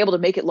course they're going to be able to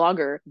make it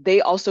longer.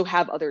 They also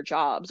have other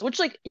jobs, which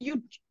like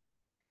you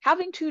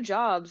having two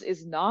jobs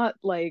is not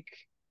like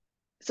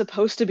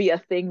supposed to be a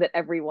thing that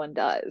everyone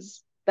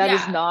does. That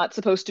is Yeah. not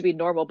supposed to be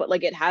normal, but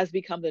like it has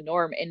become the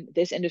norm in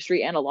this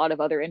industry and a lot of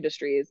other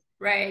industries.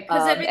 Right.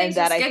 Because And everything's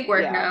that just I gig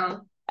work yeah,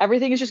 now.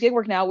 everything is just gig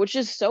work now, which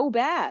is so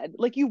bad.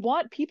 Like you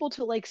want people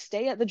to like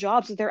stay at the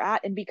jobs that they're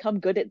at and become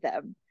good at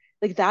them.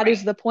 Like that is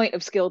Right. the point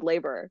of skilled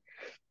labor.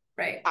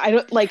 Right. I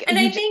don't like And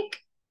I think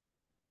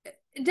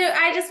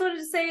I just wanted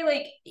to say,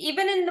 like,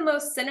 even in the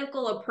most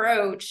cynical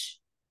approach,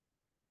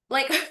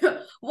 like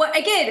what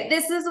again,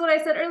 this is what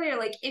I said earlier.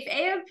 Like, if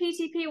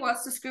AMPTP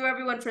wants to screw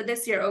everyone for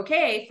this year,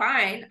 okay,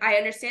 fine. I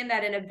understand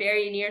that in a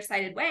very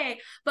nearsighted way.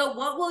 But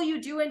what will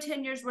you do in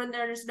 10 years when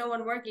there's no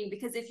one working?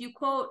 Because if you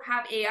quote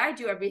have AI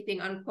do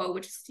everything, unquote,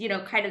 which is,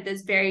 kind of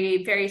this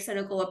very, very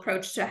cynical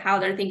approach to how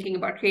they're thinking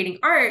about creating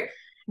art,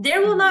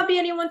 there will Mhm. not be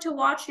anyone to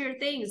watch your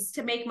things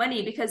to make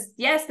money, because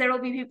yes, there will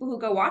be people who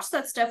go watch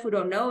that stuff who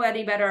don't know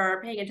any better or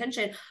are paying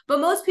attention, but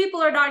most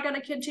people are not going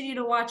to continue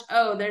to watch,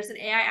 oh, there's an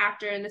AI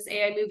actor in this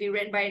AI movie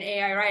written by an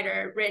AI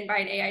writer, written by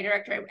an AI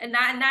director. And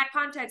that in that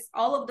context,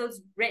 all of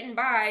those written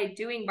by,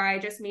 doing by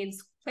just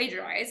means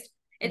plagiarized.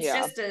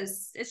 Yeah.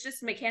 It's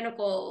just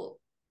mechanical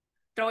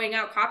throwing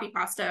out copy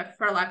pasta,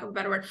 for lack of a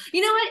better word.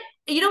 You know what?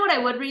 You know what I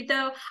would read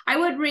though? I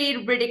would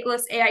read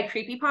ridiculous AI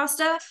creepy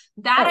pasta.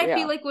 That Oh I feel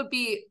yeah. like would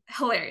be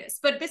hilarious.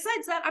 But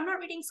besides that, I'm not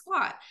reading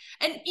squat.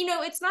 And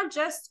it's not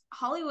just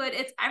Hollywood;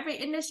 it's every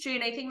industry.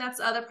 And I think that's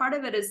the other part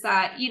of it is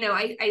that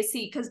I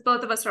see, because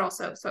both of us are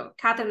also, so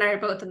Catherine and I are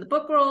both in the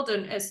book world,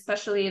 and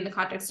especially in the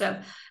context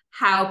of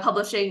how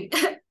publishing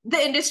the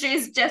industry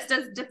is just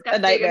as A disgusting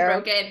and nightmare.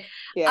 broken.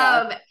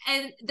 Yeah.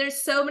 And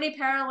there's so many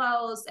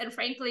parallels and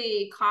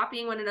frankly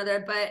copying one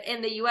another. But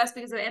in the US,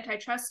 because of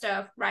antitrust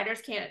stuff,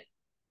 writers can't,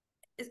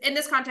 in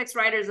this context,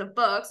 writers of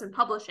books and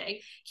publishing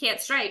can't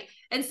strike.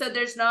 And so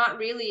there's not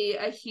really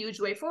a huge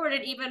way forward.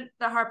 And even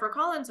the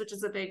HarperCollins, which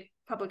is a big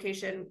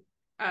publication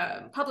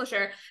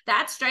publisher,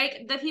 that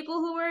strike, the people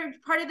who were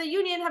part of the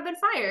union have been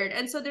fired.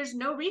 And so there's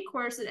no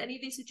recourse in any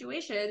of these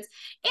situations.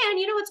 And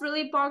you know what's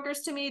really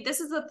bonkers to me? This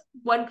is the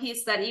one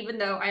piece that, even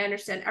though I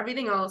understand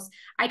everything else,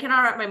 I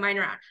cannot wrap my mind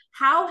around.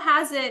 How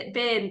has it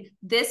been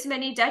this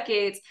many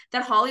decades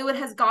that Hollywood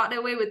has gotten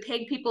away with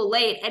paying people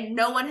late and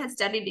no one has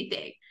done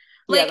anything?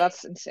 Yeah, Like,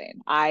 that's insane.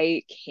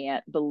 I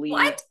can't believe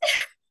what?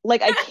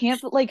 like I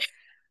can't like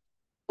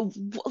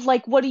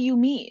like what do you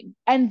mean?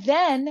 And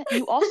then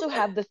you also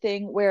have the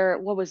thing where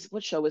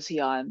what show was he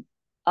on?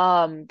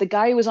 The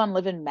guy who was on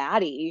Liv and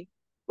Maddie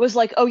was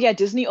like, "Oh yeah,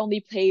 Disney only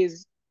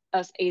pays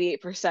us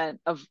 88%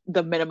 of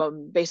the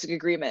minimum basic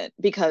agreement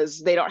because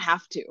they don't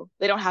have to.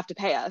 They don't have to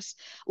pay us."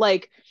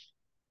 Like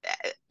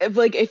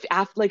if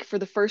after like for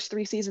the first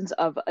 3 seasons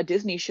of a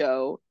Disney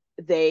show,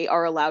 they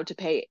are allowed to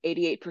pay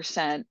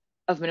 88%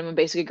 of minimum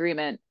basic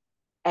agreement,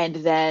 and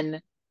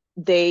then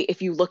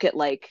if you look at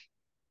like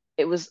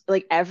it was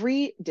like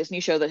every Disney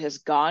show that has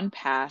gone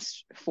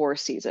past 4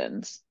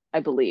 seasons, I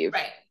believe,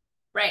 Right.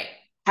 Right.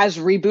 has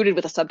rebooted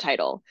with a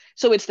subtitle.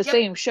 So it's the Yep.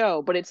 same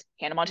show, but it's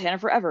Hannah Montana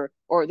Forever,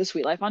 or The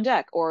Sweet Life on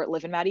Deck, or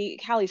Liv and Maddie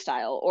Callie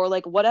Style, or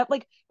like whatever,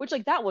 like which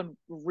like that one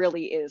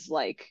really is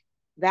like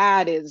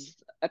that is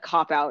a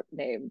cop out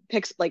name.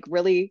 Picks like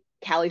really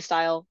Callie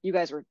Style. You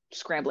guys were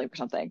scrambling for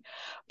something,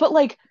 but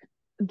like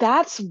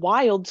that's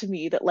wild to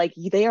me that like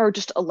they are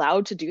just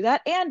allowed to do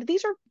that. And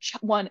these are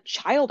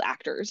child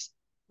actors.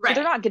 So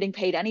they're Right. not getting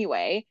paid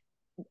anyway.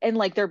 And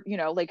like they're,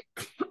 like,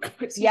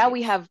 Excuse yeah, me.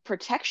 we have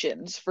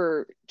protections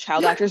for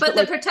child actors, but But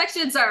the like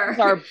protections these are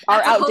are that's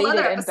a whole other outdated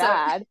and episode.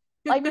 bad.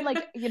 I mean,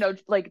 like,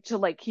 like to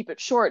like keep it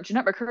short,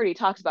 Jeanette McCurdy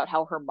talks about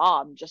how her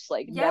mom just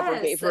like never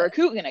gave Yes. her a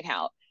Coogan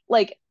account.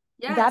 Like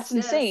that's Yes,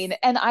 insane.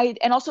 yes.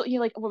 And also,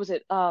 like what was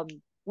it?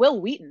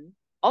 Will Wheaton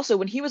also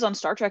when he was on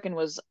Star Trek and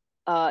was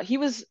he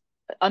was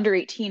under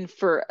 18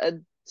 for a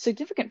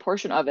significant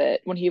portion of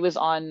it when he was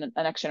on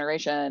A Next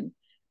Generation.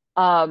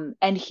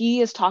 And he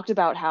has talked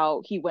about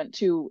how he went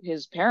to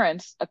his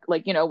parents,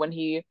 like, when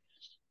he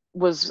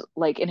was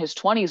like in his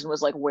 20s and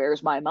was like,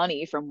 where's my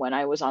money from when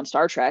I was on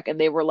Star Trek? And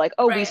they were like,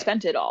 oh, we Right.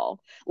 spent it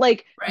all.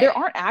 Like there Right.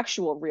 aren't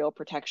actual real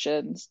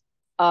protections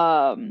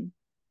um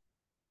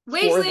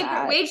for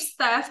that. Wage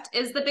theft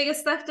is the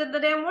biggest theft in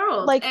the damn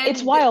world, Like it's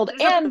and wild. there's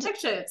no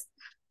protections.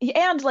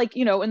 And like,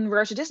 in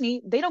regards to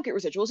Disney, they don't get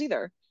residuals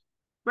either.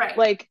 Right.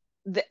 Like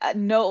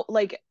no,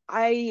 like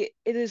it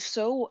is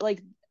so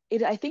like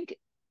it I think,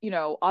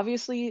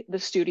 obviously the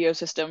studio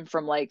system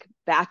from like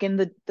back in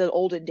the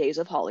olden days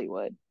of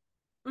Hollywood,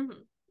 Hmm.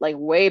 like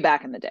way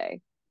back in the day,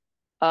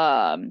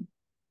 um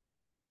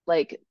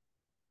like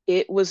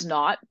it was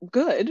not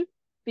good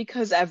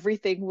because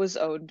everything was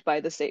owned by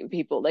the same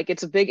people. Like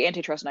it's a big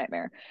antitrust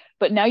nightmare.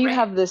 But now you Right.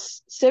 have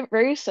this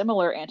very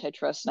similar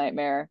antitrust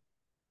nightmare,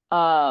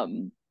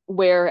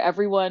 where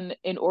everyone,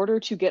 in order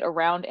to get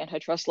around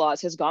antitrust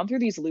laws, has gone through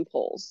these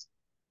loopholes,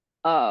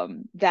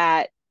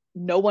 that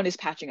no one is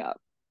patching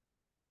up.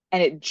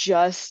 And it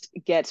just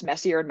gets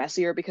messier and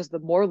messier because the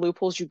more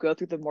loopholes you go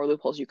through, the more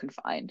loopholes you can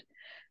find.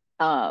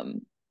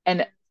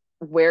 And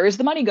where is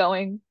the money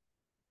going?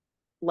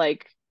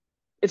 Like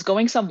it's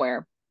going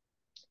somewhere.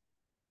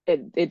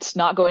 It's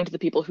not going to the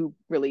people who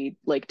really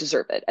like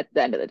deserve it at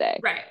the end of the day.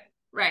 Right.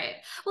 Right.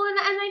 Well, and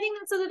I think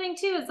that's the other thing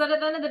too, is that at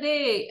the end of the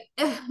day,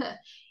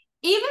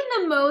 even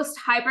the most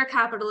hyper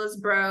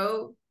capitalist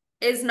bro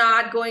is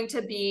not going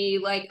to be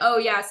like, oh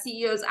yeah,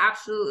 CEOs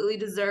absolutely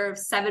deserve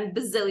 $7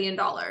 bazillion.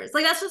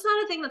 Like that's just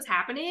not a thing that's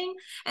happening.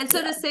 And so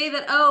Yeah. to say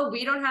that, oh,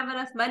 we don't have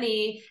enough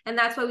money and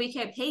that's why we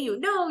can't pay you.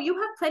 No, you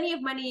have plenty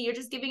of money. You're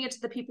just giving it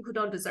to the people who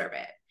don't deserve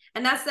it.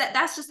 And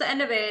that's just the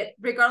end of it,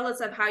 regardless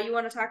of how you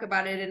want to talk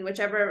about it in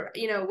whichever,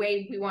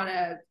 way we want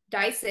to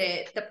dice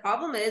it. The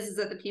problem is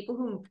that the people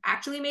who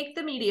actually make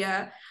the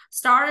media,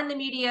 star in the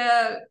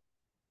media,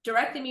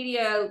 direct the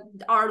media,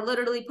 are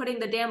literally putting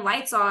the damn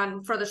lights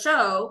on for the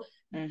show.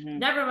 Hmm.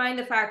 Never mind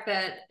the fact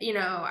that,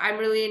 I'm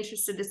really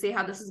interested to see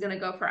how this is going to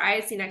go for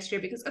IATSE next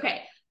year because,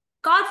 okay,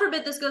 God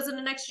forbid this goes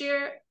into next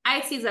year.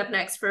 IATSE is up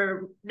next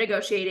for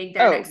negotiating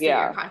their Oh next 3 year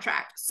yeah.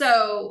 contract.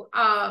 So,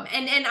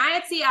 and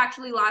IATSE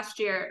actually last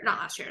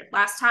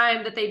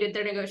time that they did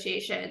their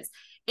negotiations,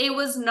 it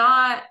was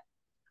not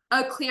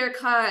a clear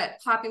cut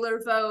popular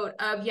vote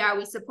of, yeah,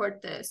 we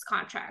support this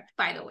contract,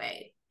 by the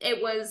way.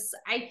 It was,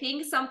 I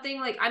think,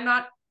 something like,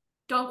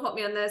 don't quote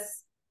me on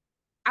this.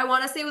 I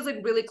want to say it was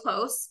like really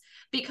close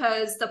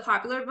because the the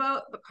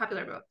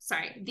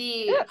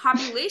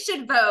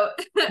population vote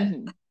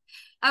Hmm.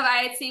 of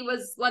IATSE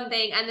was one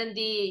thing, and then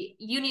the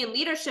union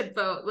leadership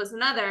vote was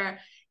another.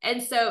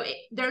 And so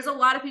there's a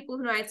lot of people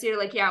who know IATSE are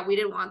like, yeah, we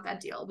didn't want that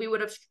deal. We would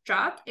have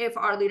struck if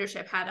our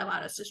leadership had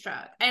allowed us to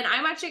struck. And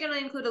I'm actually going to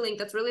include a link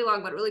that's really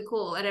long but really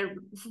cool, and it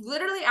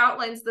literally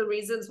outlines the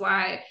reasons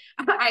why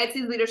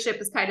IATSE's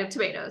leadership is kind of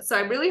tomatoes. So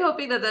I'm really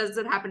hoping that this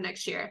doesn't happen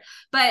next year.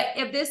 But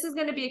if this is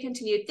going to be a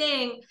continued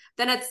thing,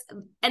 then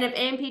and if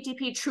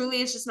AMPTP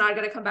truly is just not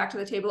going to come back to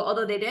the table,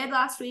 although they did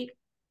last week,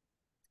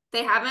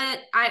 they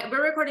haven't.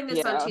 We're recording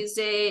this on Yeah.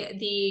 Tuesday,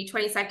 the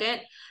 22nd.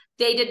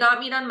 They did not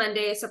meet on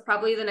Monday, so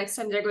probably the next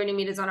time they're going to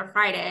meet is on a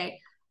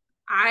Friday.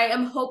 I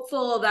am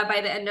hopeful that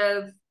by the end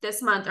of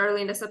this month,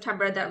 early into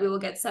September, that we will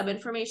get some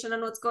information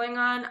on what's going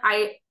on.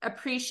 I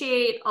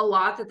appreciate a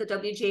lot that the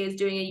WGA is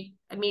doing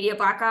a media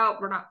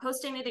blackout. We're not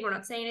posting anything. We're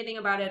not saying anything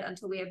about it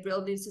until we have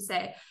real news to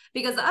say.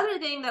 Because the other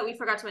thing that we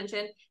forgot to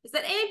mention is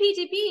that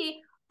AMPTP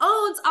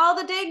owns all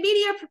the dang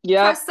media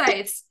Yep. press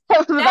sites. I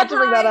was about to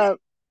bring that Deadline, up.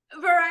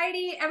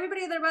 Variety,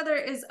 everybody and their mother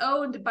is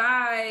owned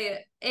by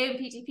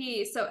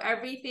AMPTP. So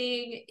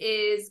everything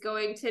is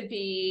going to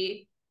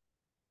be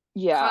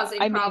Yeah. causing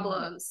I mean,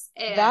 problems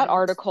that and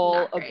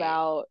article not great.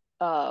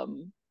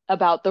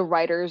 about the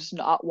writers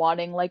not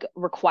wanting like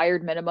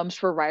required minimums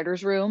for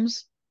writers'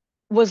 rooms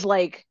was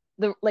like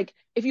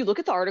if you look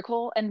at the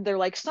article and they're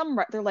like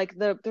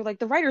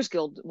the Writers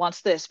Guild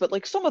wants this, but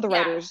like some of the Yeah.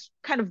 writers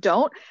kind of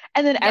don't.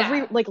 And then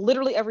Yeah.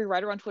 literally every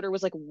writer on Twitter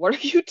was like, what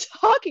are you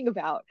talking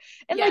about?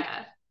 And like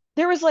Yeah.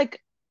 there was like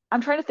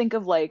I'm trying to think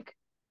of like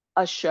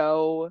a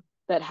show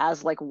that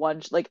has like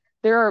one like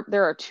there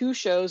are two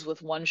shows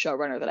with one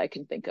showrunner that I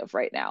can think of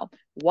right now.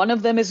 One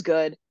of them is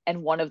good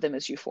and one of them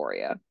is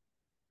Euphoria.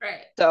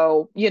 Right.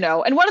 So,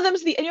 and one of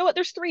them's and you know what?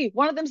 There's three.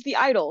 One of them's The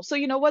Idol. So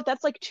you know what?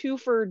 That's like two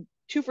for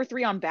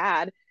three on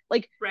bad.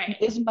 Like, Right.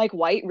 is Mike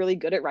White really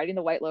good at writing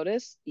The White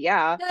Lotus?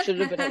 Yeah. Should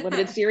it have been a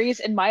limited series?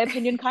 In my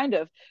opinion, kind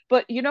of.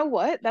 But you know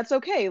what? That's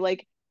okay.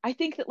 Like, I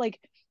think that like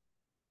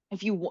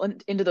if you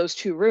went into those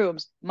two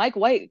rooms, Mike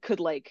White could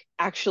like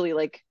actually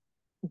like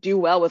do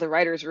well with a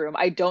writer's room.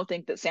 I don't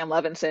think that Sam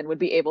Levinson would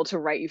be able to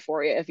write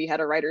Euphoria if he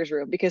had a writer's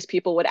room because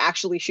people would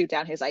actually shoot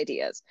down his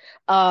ideas.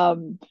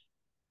 Um,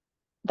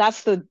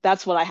 that's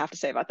what I have to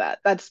say about that.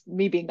 That's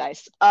me being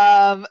nice.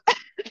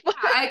 But,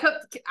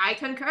 I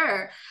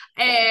concur.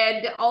 yeah.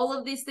 And all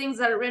of these things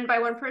that are written by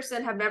one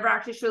person have never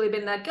actually truly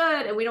been that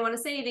good. And we don't want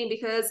to say anything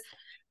because,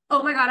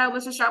 oh my God, I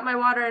almost just dropped my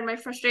water in my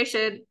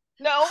frustration.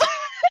 No.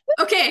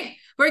 Okay,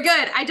 we're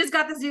good. I just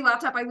got this new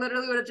laptop. I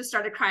literally would have just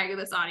started crying in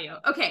this audio.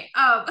 Okay.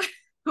 Wow,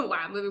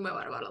 I'm moving my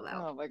water bottle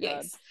now. Oh my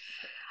God. Yikes.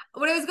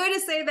 What I was going to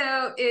say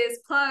though is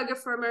plug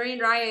for Maureen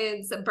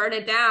Ryan's Burn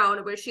It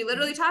Down, where she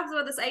literally talks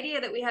about this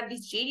idea that we have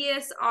these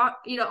genius,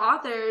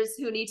 authors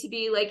who need to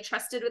be like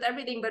trusted with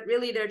everything, but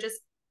really they're just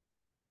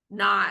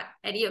not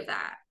any of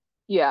that.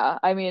 Yeah,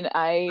 I mean,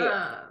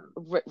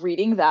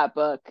 reading that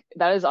book,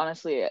 that is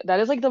honestly, that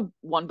is like the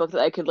one book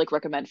that I could like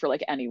recommend for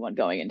like anyone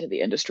going into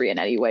the industry in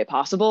any way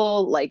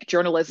possible, like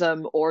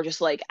journalism or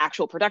just like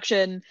actual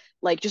production,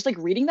 like just like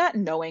reading that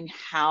and knowing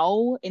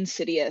how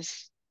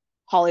insidious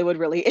Hollywood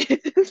really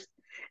is.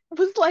 It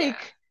was Yeah.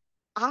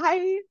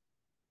 I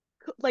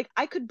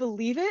I could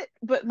believe it,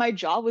 but my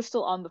jaw was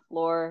still on the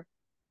floor.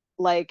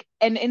 Like,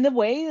 and in the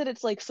way that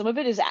it's like some of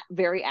it is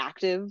very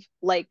active,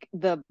 like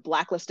the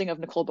blacklisting of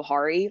Nicole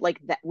Beharie, like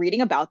that reading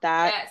about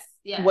that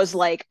Yes. was Yes.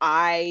 like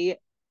I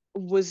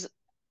was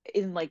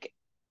in like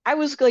I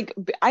was like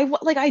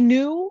I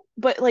knew,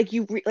 but like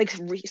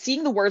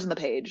seeing the words on the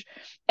page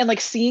and like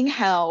seeing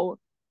how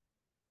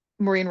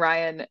Maureen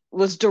Ryan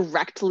was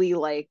directly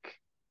like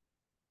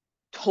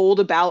told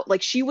about,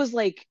 like she was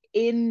like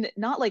in,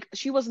 not like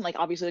she wasn't like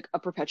obviously like a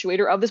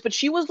perpetuator of this, but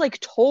she was like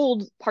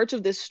told parts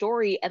of this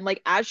story, and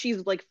like as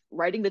she's like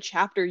writing the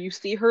chapter you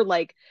see her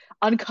like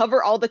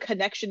uncover all the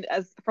connection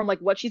as from like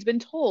what she's been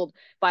told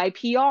by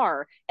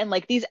PR and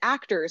like these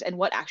actors and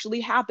what actually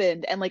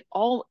happened, and like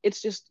all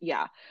it's just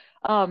yeah.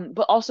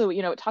 But also,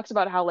 it talks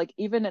about how like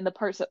even in the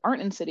parts that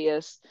aren't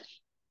insidious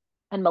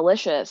and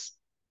malicious,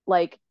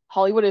 like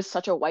Hollywood is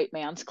such a white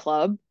man's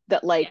club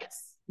that like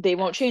Yes. they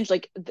won't Yes. change.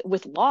 Like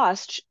with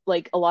Lost,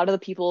 like a lot of the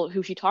people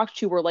who she talked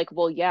to were like,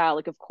 well, yeah,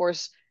 like of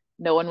course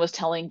no one was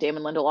telling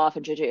Damon Lindelof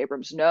and J.J.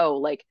 Abrams no.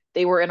 Like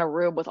they were in a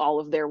room with all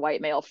of their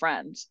white male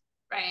friends.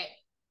 Right.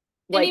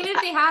 And Like even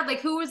if they had, like,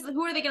 who are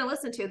they going to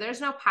listen to?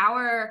 There's no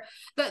power.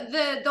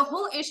 The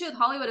whole issue with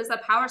Hollywood is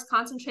that power is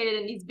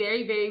concentrated in these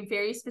very, very,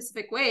 very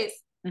specific ways,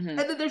 mhm. and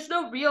then there's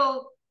no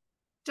real,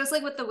 just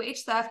like with the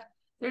wage theft,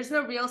 there's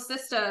no real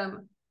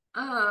system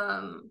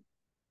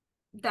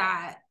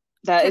that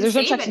That can there's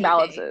no save checks and anything.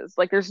 balances.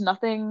 Like there's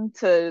nothing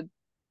to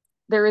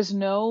there is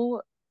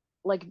no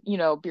like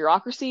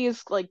bureaucracy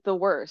is like the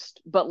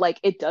worst, but like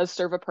it does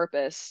serve a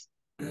purpose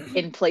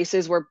in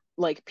places where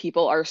like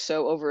people are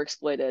so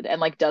overexploited, and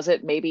like does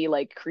it maybe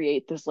like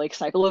create this like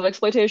cycle of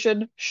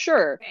exploitation,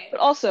 sure, Right. but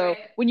also Right.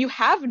 when you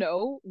have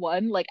no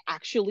one like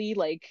actually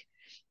like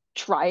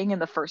trying in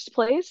the first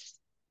place,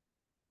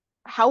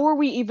 how are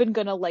we even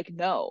gonna like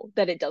know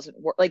that it doesn't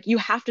work? Like you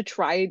have to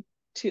try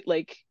to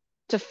like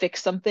to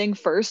fix something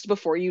first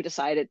before you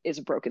decide it is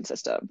a broken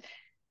system.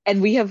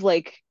 And we have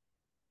like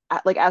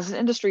as an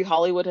industry,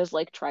 Hollywood has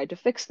like tried to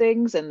fix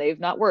things and they've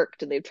not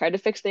worked, and they've tried to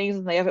fix things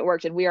and they haven't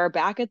worked. And we are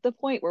back at the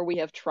point where we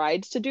have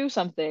tried to do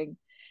something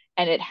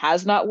and it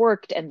has not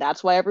worked. And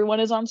that's why everyone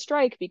is on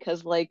strike,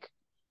 because like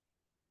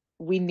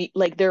we need,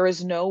 like, there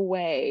is no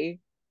way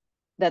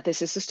that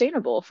this is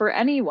sustainable for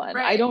anyone.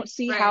 I Right. don't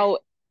see Right. how,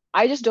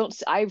 I just don't,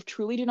 I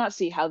truly do not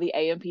see how the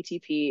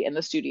AMPTP and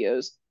the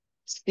studios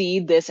see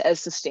this as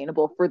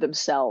sustainable for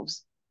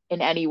themselves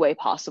in any way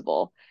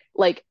possible.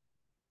 Like,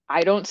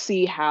 I don't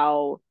see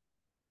how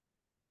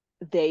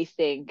they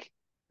think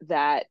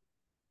that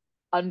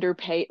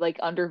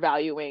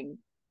undervaluing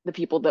the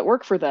people that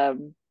work for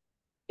them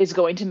is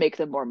going to make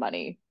them more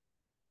money,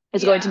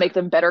 is going to Yeah. make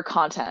them better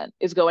content,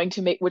 is going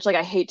to make, which like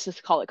I hate to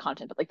call it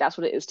content, but like that's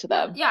what it is to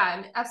No. them. Yeah.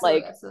 I mean,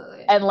 absolutely. Like,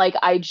 Absolutely. and like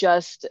I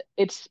just,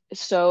 it's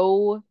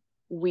so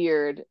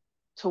weird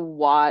to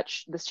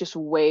watch this just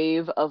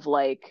wave of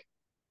like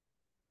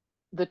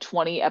the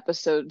 20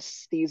 episode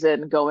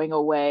season going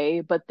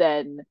away, but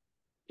then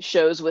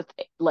shows with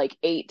like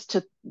 8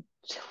 to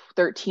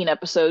 13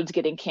 episodes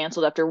getting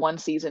canceled after one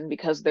season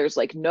because there's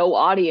like no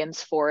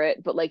audience for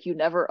it, but like you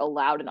never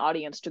allowed an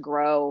audience to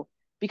grow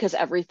because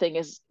everything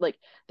is like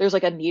there's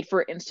like a need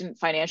for instant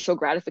financial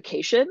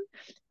gratification,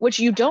 which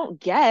you Yeah. don't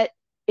get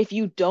if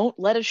you don't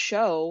let a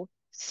show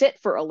sit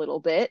for a little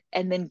bit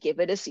and then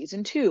give it a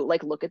season two.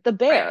 Like look at The Right.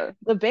 Bear.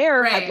 The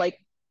Bear had Right. like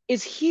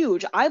is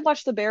huge. I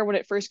watched The Bear when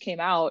it first came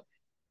out,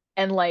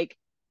 and like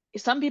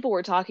some people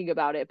were talking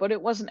about it, but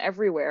it wasn't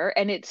everywhere.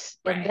 And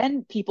Right.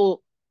 then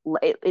people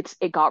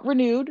it got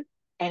renewed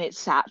and it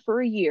sat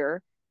for a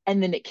year,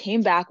 and then it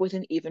came back with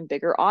an even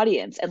bigger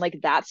audience. And like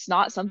that's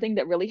not something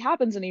that really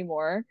happens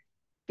anymore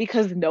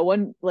because no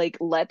one like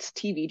lets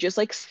TV just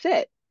like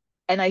sit.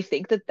 And I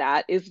think that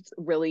that is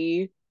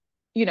really,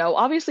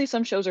 obviously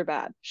some shows are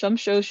bad. Some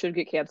shows should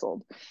get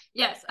canceled.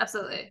 Yes.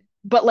 Absolutely.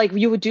 But like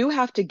you do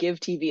have to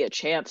give TV a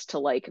chance to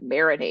like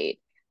marinate.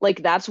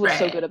 Like that's what's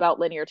so good Right. about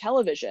linear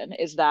television,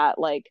 is that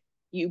like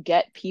you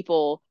get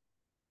people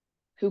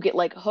who get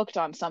like hooked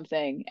on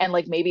something, and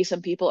like maybe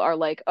some people are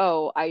like,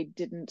 oh, I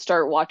didn't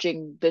start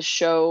watching this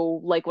show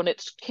like when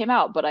it came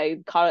out, but I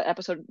caught an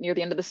episode near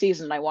the end of the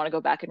season and I want to go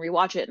back and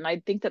rewatch it. And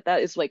I think that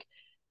that is like,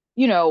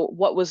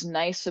 what was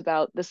nice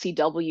about the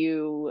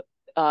CW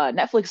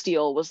Netflix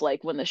deal was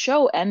like when the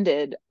show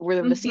ended,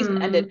 where the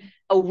season ended, Mm-hmm.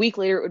 a week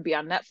later it would be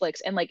on Netflix.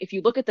 And like if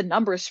you look at the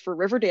numbers for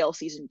Riverdale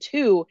season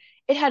 2,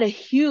 it had a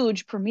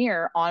huge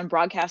premiere on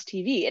broadcast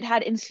TV. It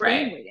had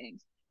insane Right.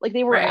 ratings. Like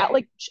they were at Right.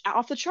 like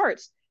off the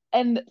charts.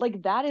 And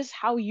like that is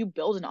how you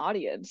build an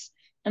audience.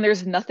 And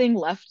there's nothing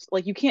left,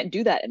 like you can't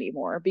do that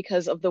anymore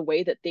because of the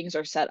way that things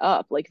are set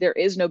up. Like there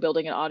is no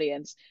building an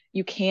audience.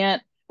 You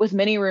can't, with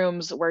mini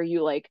rooms where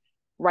you like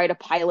write a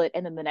pilot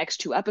and then the next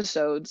 2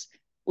 episodes,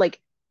 like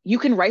you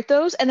can write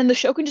those and then the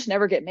show can just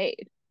never get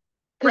made.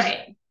 Because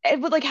Right.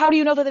 but like how do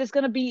you know that it's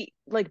going to be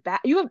like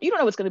bad? You don't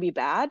know it's going to be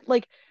bad.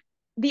 Like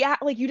the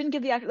act, like you didn't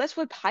give the actor, that's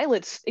what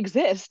pilots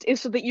exist,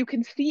 is so that you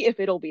can see if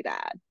it'll be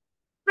bad.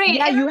 Right.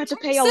 Yeah, And you have to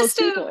our pay all those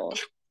system people.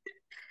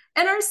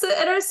 and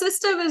our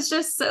system is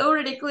just so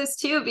ridiculous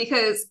too,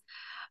 because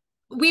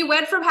we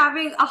went from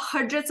having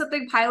 100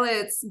 something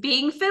pilots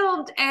being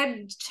filmed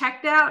and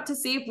checked out to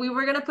see if we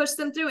were going to push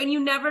them through, and you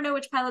never know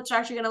which pilots are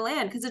actually going to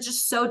land because it's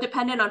just so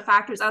dependent on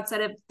factors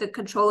outside of the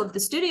control of the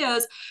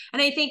studios.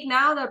 And I think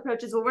now the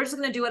approach is, well, we're just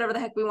going to do whatever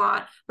the heck we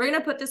want. We're going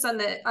to put this on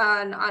the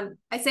on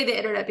I say the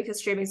internet because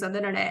streaming's on the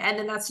internet, and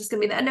then that's just going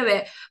to be the end of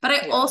it. But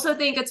I Yeah. also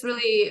think it's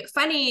really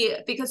funny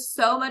because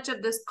so much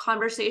of this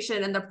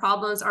conversation and the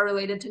problems are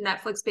related to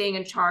Netflix being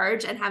in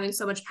charge and having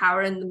so much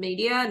power in the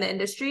media and the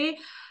industry.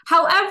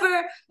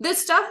 However, the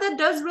stuff that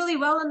does really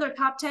well in their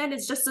top 10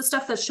 is just the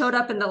stuff that showed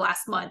up in the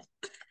last month.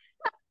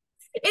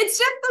 It's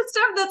just the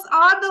stuff that's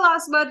on the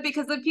last month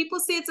because when people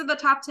see it's in the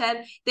top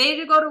 10,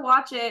 they go to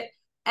watch it,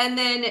 and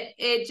then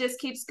it just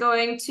keeps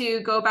going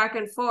to go back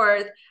and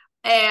forth.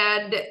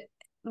 And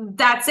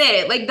that's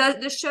it. Like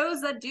the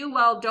shows that do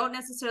well don't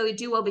necessarily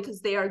do well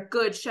because they are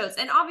good shows.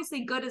 And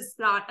obviously good is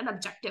not an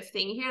objective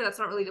thing here. That's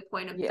not really the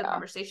point of the Yeah.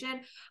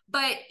 conversation.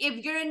 But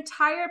if your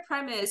entire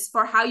premise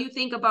for how you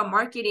think about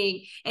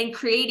marketing and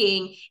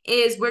creating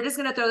is we're just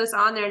going to throw this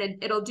on there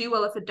and it'll do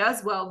well if it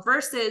does well,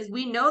 versus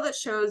we know that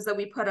shows that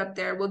we put up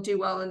there will do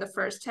well in the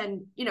first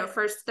 10,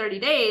 first 30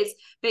 days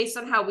based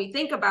on how we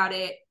think about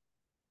it,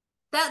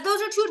 that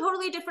those are two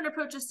totally different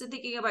approaches to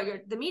thinking about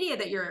the media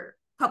that you're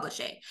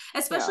publishing, Yeah.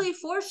 especially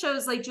for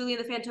shows like Julie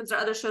and the Phantoms or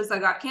other shows that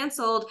got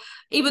canceled,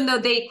 even though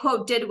they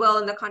quote did well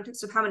in the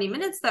context of how many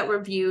minutes that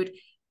were viewed.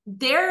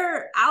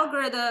 Their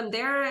algorithm,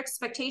 their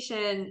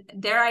expectation,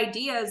 their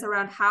ideas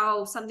around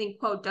how something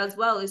quote does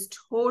well is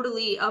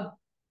totally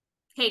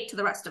opaque to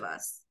the rest of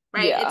us,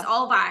 right? It's Yeah.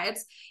 all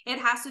vibes. It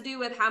has to do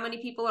with how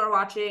many people are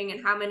watching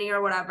and how many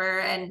or whatever,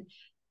 and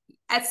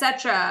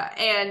etc.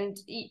 And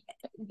you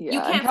Yeah.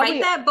 And can't fight probably,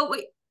 that, but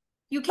what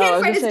you oh, I can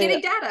was fight gonna is say,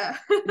 getting data.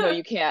 no,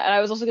 you can't. And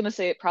I was also gonna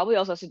say it probably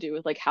also has to do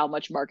with like how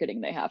much marketing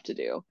they have to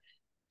do.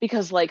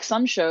 Because like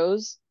some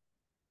shows,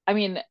 I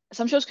mean,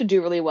 some shows could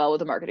do really well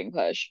with a marketing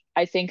push.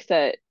 I think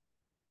that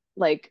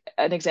like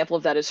an example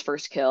of that is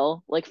First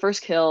Kill. Like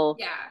First Kill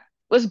Yeah.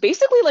 was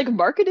basically like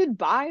marketed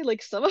by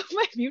like some of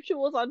my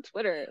mutuals on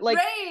Twitter. Like,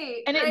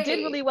 Right, and it did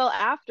really right. well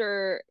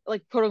after,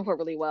 like quote unquote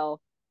really well.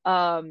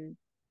 Um,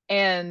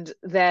 and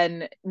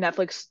then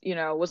Netflix,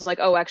 was like,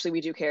 oh, actually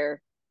we do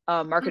care,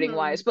 marketing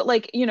wise. Mm-hmm. But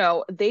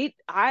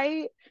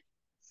like,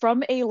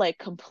 from a like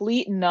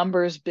complete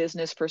numbers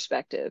business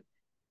perspective,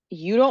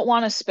 you don't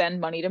want to spend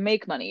money to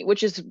make money,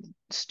 which is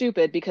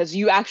stupid because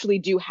you actually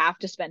do have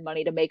to spend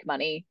money to make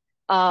money.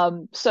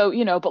 So,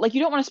 but like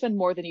you don't want to spend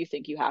more than you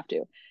think you have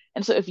to.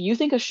 And so if you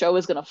think a show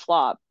is going to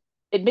flop,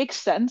 it makes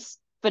sense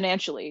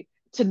financially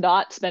to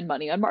not spend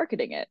money on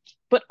marketing it.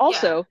 But Yeah,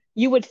 also,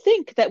 you would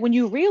think that when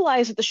you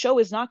realize that the show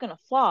is not going to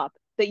flop,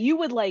 that you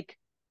would like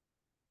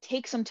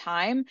take some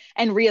time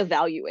and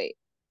reevaluate.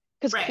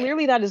 Because right.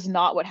 clearly that is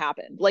not what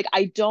happened. Like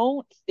I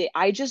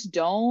just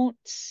don't,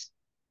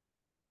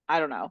 I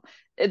don't know.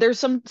 There's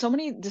so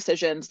many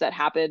decisions that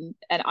happen,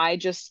 and I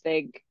just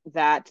think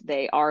that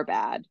they are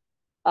bad.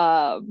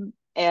 And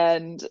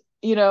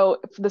for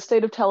the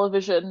state of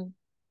television,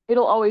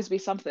 it'll always be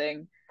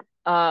something.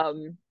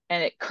 And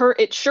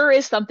it sure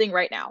is something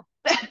right now.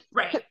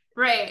 Right,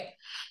 right.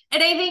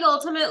 And I think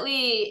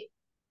ultimately,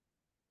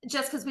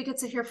 just because we could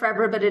sit here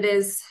forever, but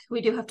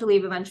we do have to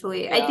leave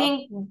eventually. I Yeah.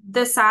 think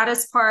the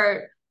saddest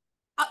part,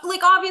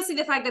 like obviously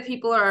the fact that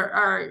people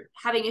are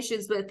having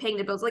issues with paying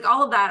the bills, like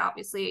all of that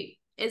obviously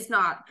is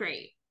not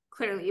great,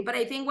 clearly. But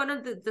I think one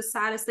of the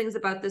saddest things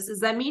about this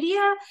is that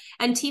media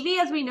and TV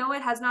as we know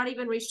it has not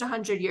even reached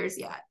 100 years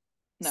yet.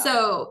 No.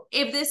 So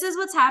if this is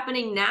what's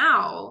happening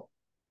now,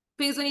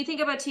 because when you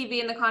think about TV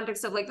in the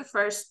context of like the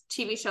first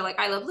TV show, like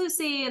I Love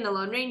Lucy and The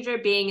Lone Ranger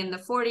being in the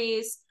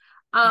 40s,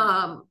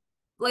 Mhm.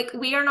 like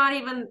we are not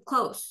even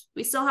close.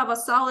 We still have a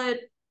solid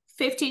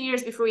 15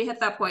 years before we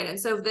hit that point. And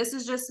so this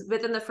is just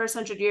within the first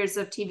 100 years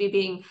of TV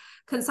being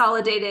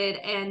consolidated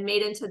and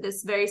made into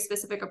this very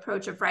specific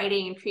approach of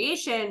writing and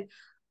creation.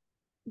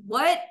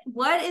 what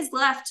is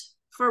left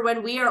for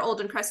when we are old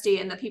and crusty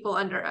and the people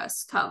under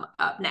us come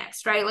up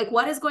next, right? Like,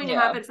 what is going to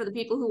Yeah. happen for the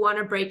people who want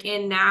to break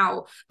in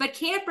now but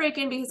can't break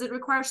in because it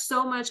requires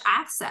so much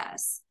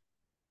access?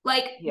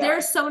 Like, Yeah.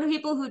 there's so many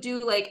people who do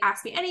like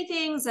ask me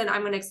anythings and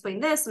I'm going to explain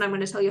this and I'm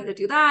going to tell you how to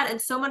do that,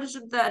 and so much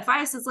of the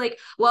advice is like,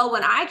 well,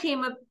 when I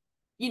came up,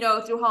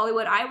 through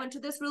Hollywood, I went to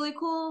this really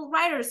cool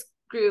writers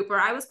group, or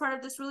I was part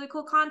of this really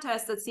cool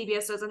contest that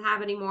CBS doesn't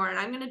have anymore, and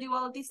I'm going to do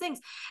all of these things.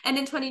 And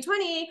in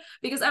 2020,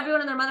 because everyone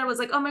and their mother was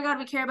like, oh my god,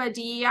 we care about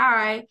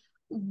DEI,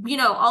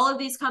 all of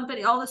these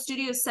companies, all the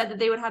studios said that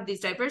they would have these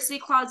diversity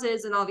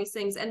clauses and all these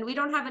things, and we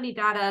don't have any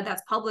data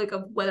that's public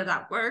of whether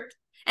that worked.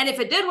 And if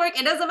it did work,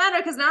 it doesn't matter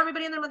because now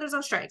everybody and their mother's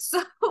on strike.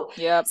 So,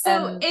 Yep.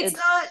 so And it's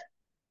not.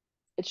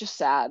 it's just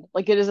sad.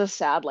 Like, it is a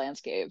sad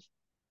landscape.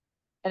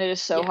 And it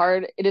is so Yeah,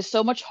 hard. It is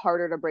so much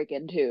harder to break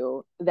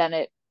into than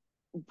it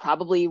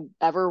probably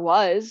ever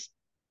was,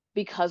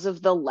 because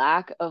of the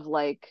lack of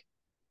like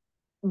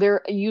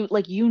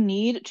you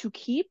need to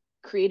keep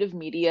creative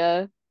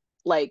media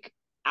like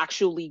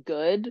actually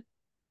good.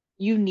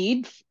 You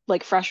need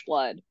like fresh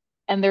blood.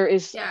 And there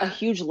is a yeah,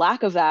 huge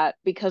lack of that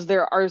because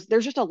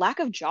there's just a lack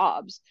of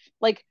jobs.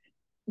 Like,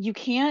 you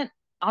can't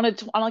on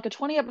like a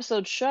 20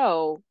 episode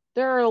show,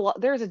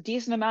 there's a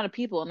decent amount of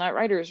people in that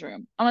writer's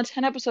room. On a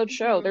 10 episode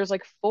show, mm-hmm. there's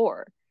like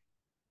four.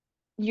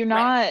 You're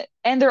Right. not,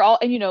 and they're all,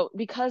 and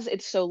because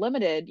it's so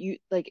limited, you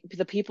like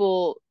the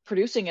people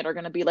producing it are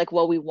going to be like,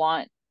 well, we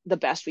want the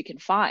best we can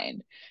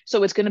find.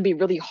 So it's going to be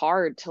really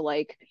hard to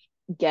like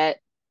get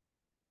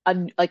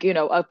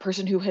a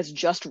person who has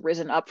just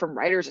risen up from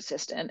writer's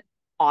assistant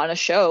on a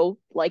show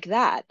like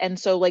that. And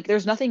so like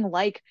there's nothing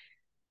like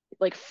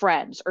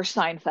Friends or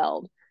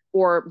Seinfeld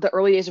or the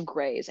early days of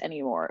Grey's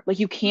anymore. Like,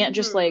 you can't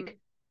just Mm-hmm. like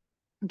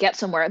get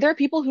somewhere. There are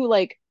people who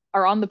like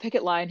are on the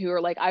picket line who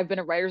are like, I've been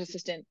a writer's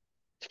assistant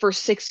for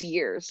 6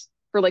 years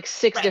for like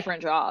six Right.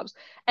 different jobs.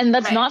 And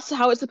that's Right. not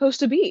how it's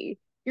supposed to be.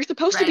 You're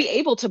supposed to be Right.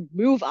 able to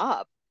move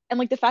up. And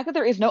like the fact that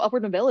there is no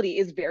upward mobility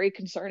is very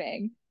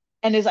concerning.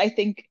 And I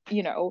think,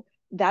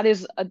 that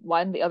is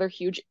one of the other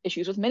huge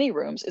issues with mini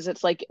rooms is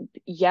it's like,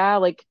 yeah,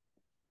 like,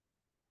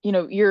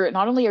 you're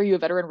not only are you a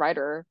veteran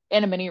writer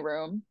in a mini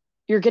room,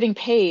 you're getting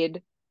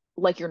paid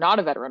like you're not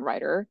a veteran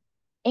writer.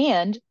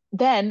 And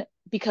then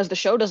because the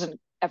show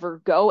doesn't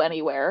ever go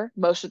anywhere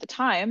most of the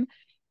time,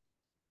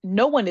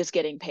 no one is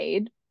getting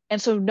paid.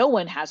 And so no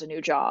one has a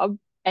new job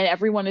and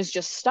everyone is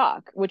just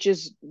stuck, which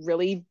is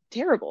really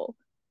terrible.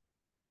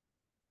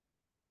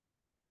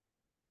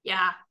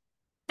 Yeah.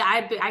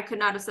 I could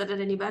not have said it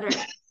any better.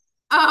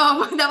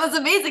 That was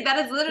amazing.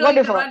 That is literally the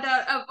Wonderful. rundown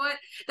of what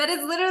that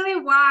is literally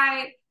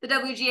why the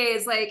WGA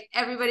is like,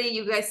 everybody,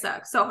 you guys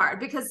suck so hard,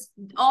 because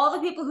all the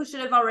people who should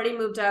have already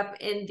moved up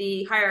in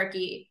the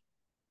hierarchy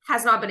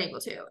has not been able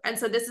to. And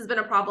so this has been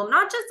a problem,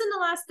 not just in the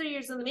last 3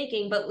 years in the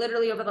making, but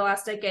literally over the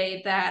last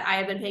decade that I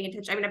have been paying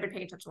attention. I mean, I've been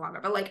paying attention longer,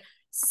 but like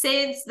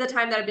since the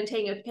time that I've been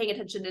paying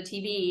attention to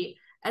TV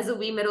as a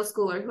wee middle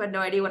schooler who had no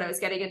idea what I was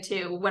getting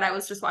into when I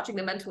was just watching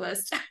The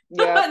Mentalist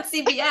Yeah. on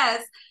CBS,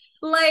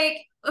 like,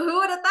 who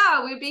would have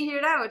thought we'd be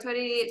here now,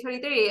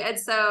 2023? And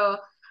so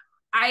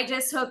I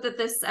just hope that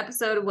this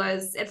episode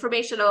was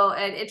informational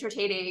and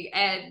entertaining.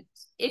 And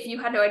if you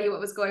had no idea what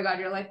was going on,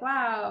 you're like,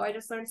 wow, I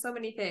just learned so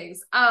many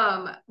things.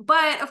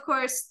 But of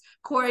course,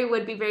 Corey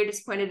would be very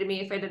disappointed in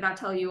me if I did not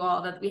tell you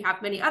all that we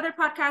have many other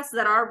podcasts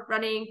that are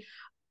running.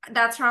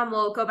 That's Rom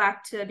will go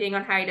back to being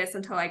on hiatus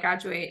until I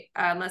graduate,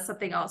 unless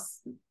something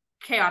else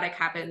chaotic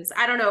happens.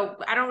 I don't know.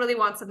 I don't really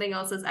want something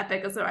else as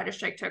epic as the writer's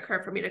strike to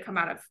occur for me to come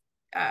out of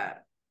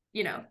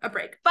a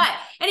break. But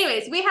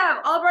anyways, we have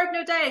All Bark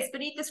No Dice,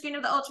 Beneath the Screen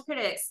of the Ultra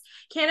Critics.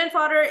 Cannon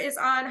Fodder is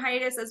on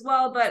hiatus as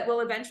well, but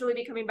will eventually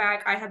be coming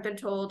back, I have been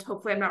told.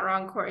 Hopefully I'm not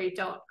wrong. Corey,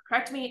 don't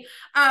correct me.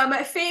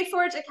 Fae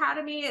Forge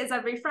Academy is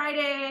every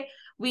Friday.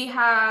 We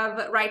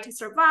have Right to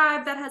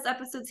Survive that has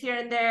episodes here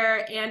and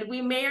there, and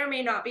we may or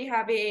may not be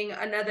having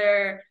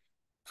another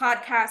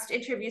podcast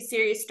interview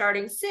series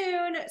starting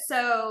soon.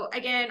 So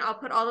again, I'll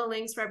put all the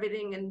links for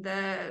everything in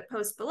the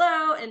post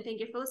below. And thank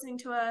you for listening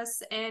to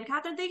us. And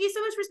Catherine, thank you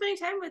so much for spending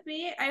time with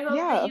me. I hope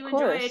Yeah, that of you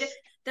enjoyed course.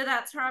 the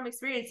That's Haram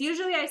experience.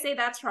 Usually I say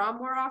That's Haram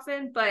more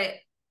often, but I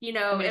mean,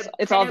 it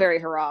it's kind all of, very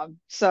haram.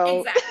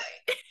 So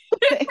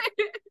exactly.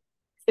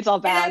 it's all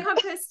It bad.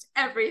 encompassed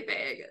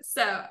everything.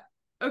 So,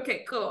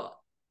 okay, cool.